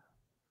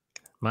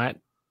 My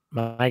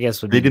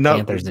guess would They be did not.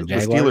 Panthers and The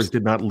Jaguars. Steelers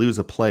did not lose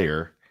a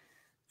player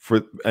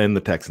in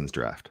the Texans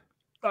draft.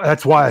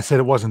 That's why I said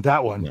it wasn't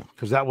that one,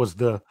 because that was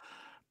the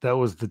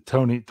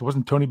Tony.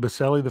 Wasn't Tony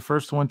Baselli the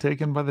first one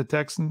taken by the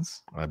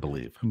Texans? I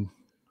believe.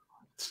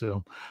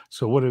 So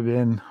would have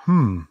been.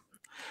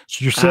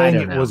 So you're saying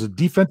it was a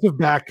defensive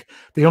back?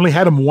 They only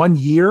had him 1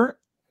 year,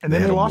 and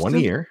then they lost him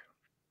 1 year.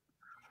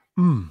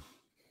 And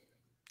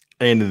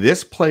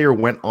this player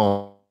went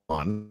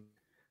on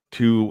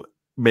to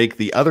make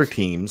the other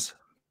team's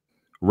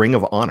Ring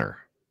of Honor.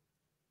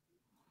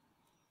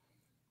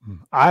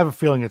 I have a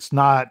feeling it's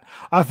not.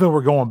 I feel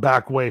we're going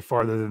back way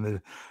farther than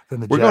the.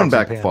 We're going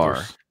back Panthers. far.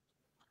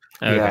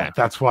 Okay. Yeah,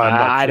 that's why I'm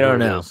not I sure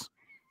don't it know. is.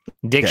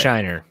 Dick Okay.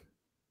 Shiner.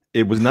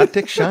 It was not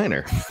Dick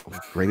Shiner.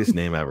 Greatest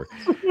name ever.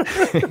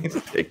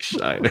 Dick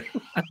Shiner.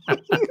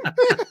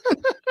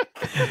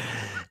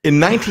 In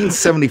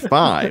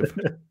 1975,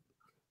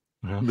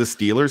 the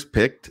Steelers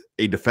picked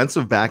a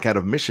defensive back out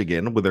of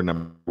Michigan with their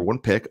number 1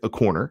 pick, a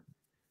corner,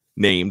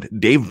 named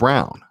Dave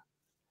Brown.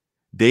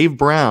 Dave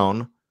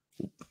Brown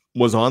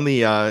was on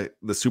the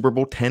Super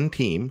Bowl 10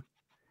 team,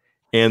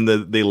 and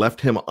they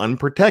left him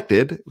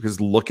unprotected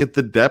because look at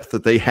the depth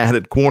that they had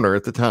at corner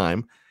at the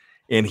time.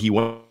 And he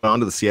went on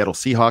to the Seattle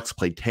Seahawks,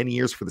 played 10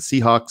 years for the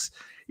Seahawks,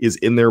 is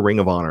in their Ring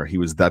of Honor. He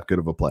was that good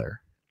of a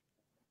player.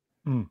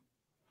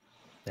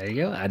 There you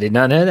go. I did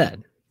not know that.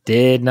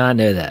 Did not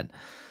know that.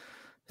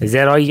 Is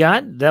that all you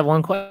got? That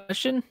one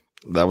question?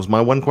 That was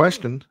my one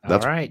question.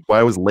 That's all right. why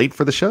I was late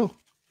for the show.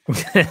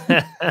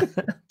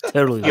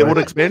 Totally. Good old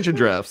expansion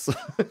drafts.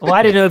 Well,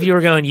 I didn't know if you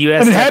were going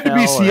US. And it had to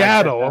be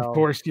Seattle, of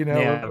course. You know,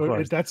 Yeah, of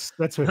course. that's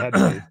what it had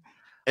to be.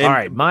 And all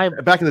right.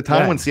 back in the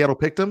time Yeah. when Seattle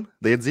picked him,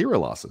 they had 0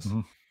 losses.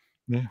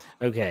 Yeah.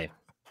 Okay.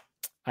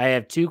 I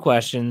have 2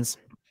 questions.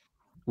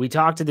 We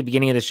talked at the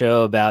beginning of the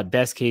show about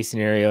best case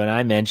scenario, and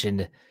I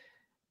mentioned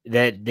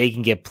that they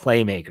can get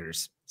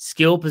playmakers,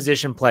 skill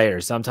position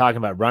players. So I'm talking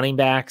about running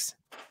backs,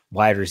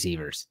 wide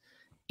receivers.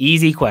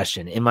 Easy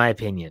question, in my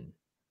opinion.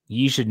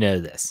 You should know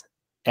this.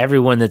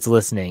 Everyone that's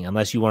listening,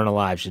 unless you weren't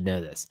alive, should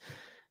know this.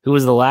 Who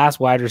was the last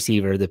wide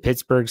receiver the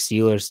Pittsburgh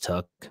Steelers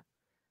took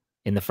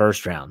in the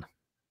first round?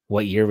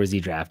 What year was he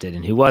drafted,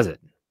 and who was it?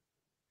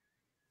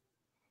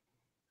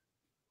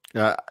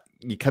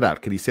 You cut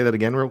out. Can you say that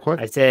again real quick?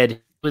 I said,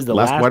 who was the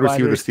last wide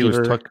receiver the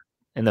Steelers took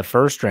in the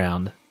first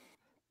round?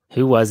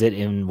 Who was it,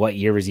 and what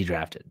year was he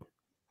drafted?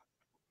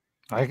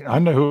 I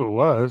know who it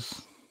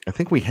was. I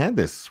think we had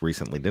this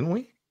recently, didn't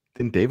we?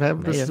 Didn't Dave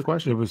have this as a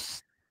question? It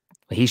was.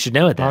 He should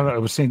know it then.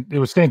 It was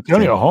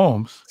Santonio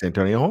Holmes.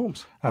 Santonio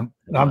Holmes. I'm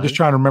just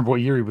trying to remember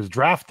what year he was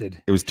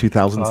drafted. It was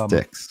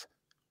 2006.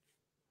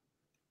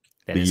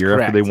 The year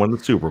correct. after they won the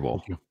Super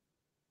Bowl.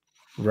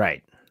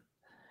 Right.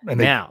 And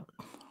now,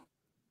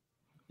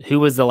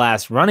 who was the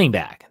last running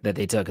back that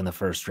they took in the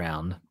first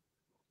round?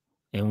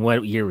 And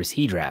what year was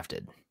he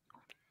drafted?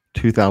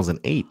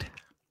 2008.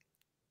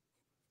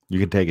 You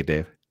can take it,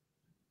 Dave.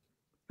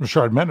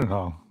 Rashard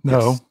Mendenhall.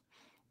 No. Yes.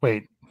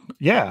 Wait.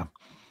 Yeah.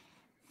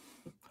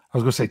 I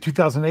was going to say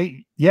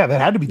 2008. Yeah,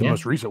 that had to be the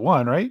most recent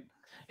one, right?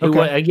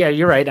 Okay. Yeah,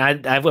 you're right.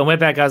 I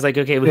went back. I was like,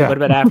 okay, what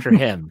about after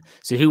him?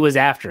 So who was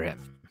after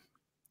him?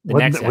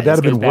 Would that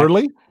have been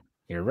Worley?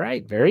 You're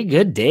right. Very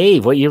good,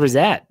 Dave. What year was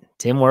that?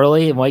 Tim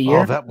Worley, in what year?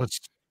 Oh, that was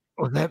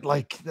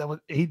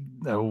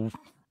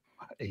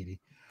 80.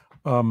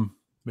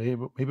 Maybe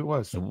it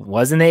was. It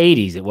was in the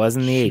 80s. It was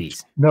in the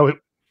 80s. No,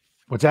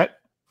 what's that?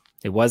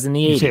 It was in the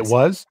 80s. You say it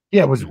was?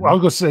 Yeah, it was. I was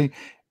going to say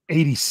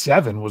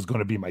 87 was going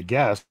to be my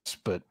guess,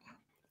 but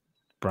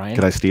Brian,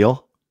 can I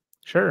steal?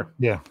 Sure.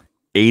 Yeah.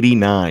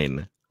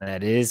 89.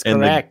 That is and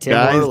correct. The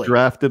guys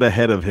drafted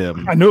ahead of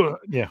him. I knew.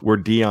 Yeah. Were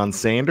Deion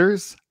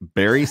Sanders,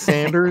 Barry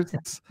Sanders,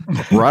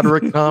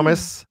 Broderick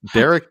Thomas,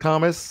 Derek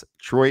Thomas,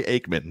 Troy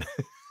Aikman,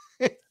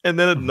 and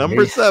then at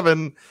number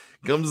 7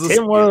 comes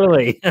Tim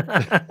Worley.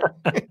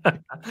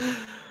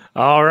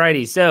 All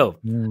righty. So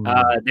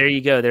there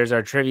you go. There's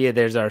our trivia.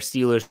 There's our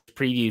Steelers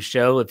preview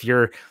show. If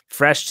you're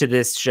fresh to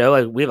this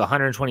show, we have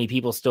 120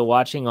 people still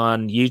watching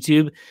on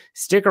YouTube.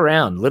 Stick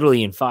around.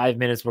 Literally in 5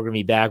 minutes, we're going to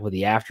be back with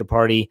the after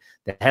party.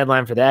 The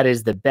headline for that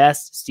is the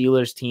best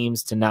Steelers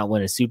teams to not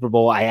win a Super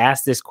Bowl. I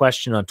asked this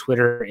question on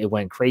Twitter. It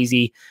went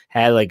crazy.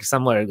 Had like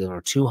somewhere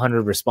over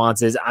 200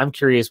 responses. I'm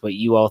curious what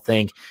you all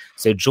think.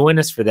 So join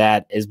us for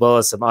that, as well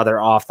as some other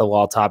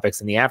off-the-wall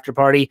topics in the after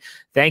party.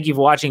 Thank you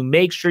for watching.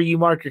 Make sure you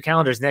mark your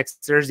calendars.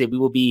 Next Thursday, we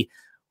will be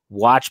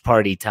watch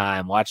party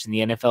time, watching the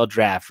NFL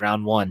draft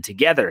round 1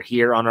 together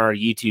here on our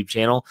YouTube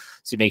channel.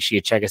 So make sure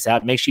you check us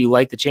out. Make sure you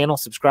like the channel,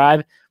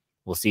 subscribe.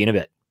 We'll see you in a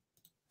bit.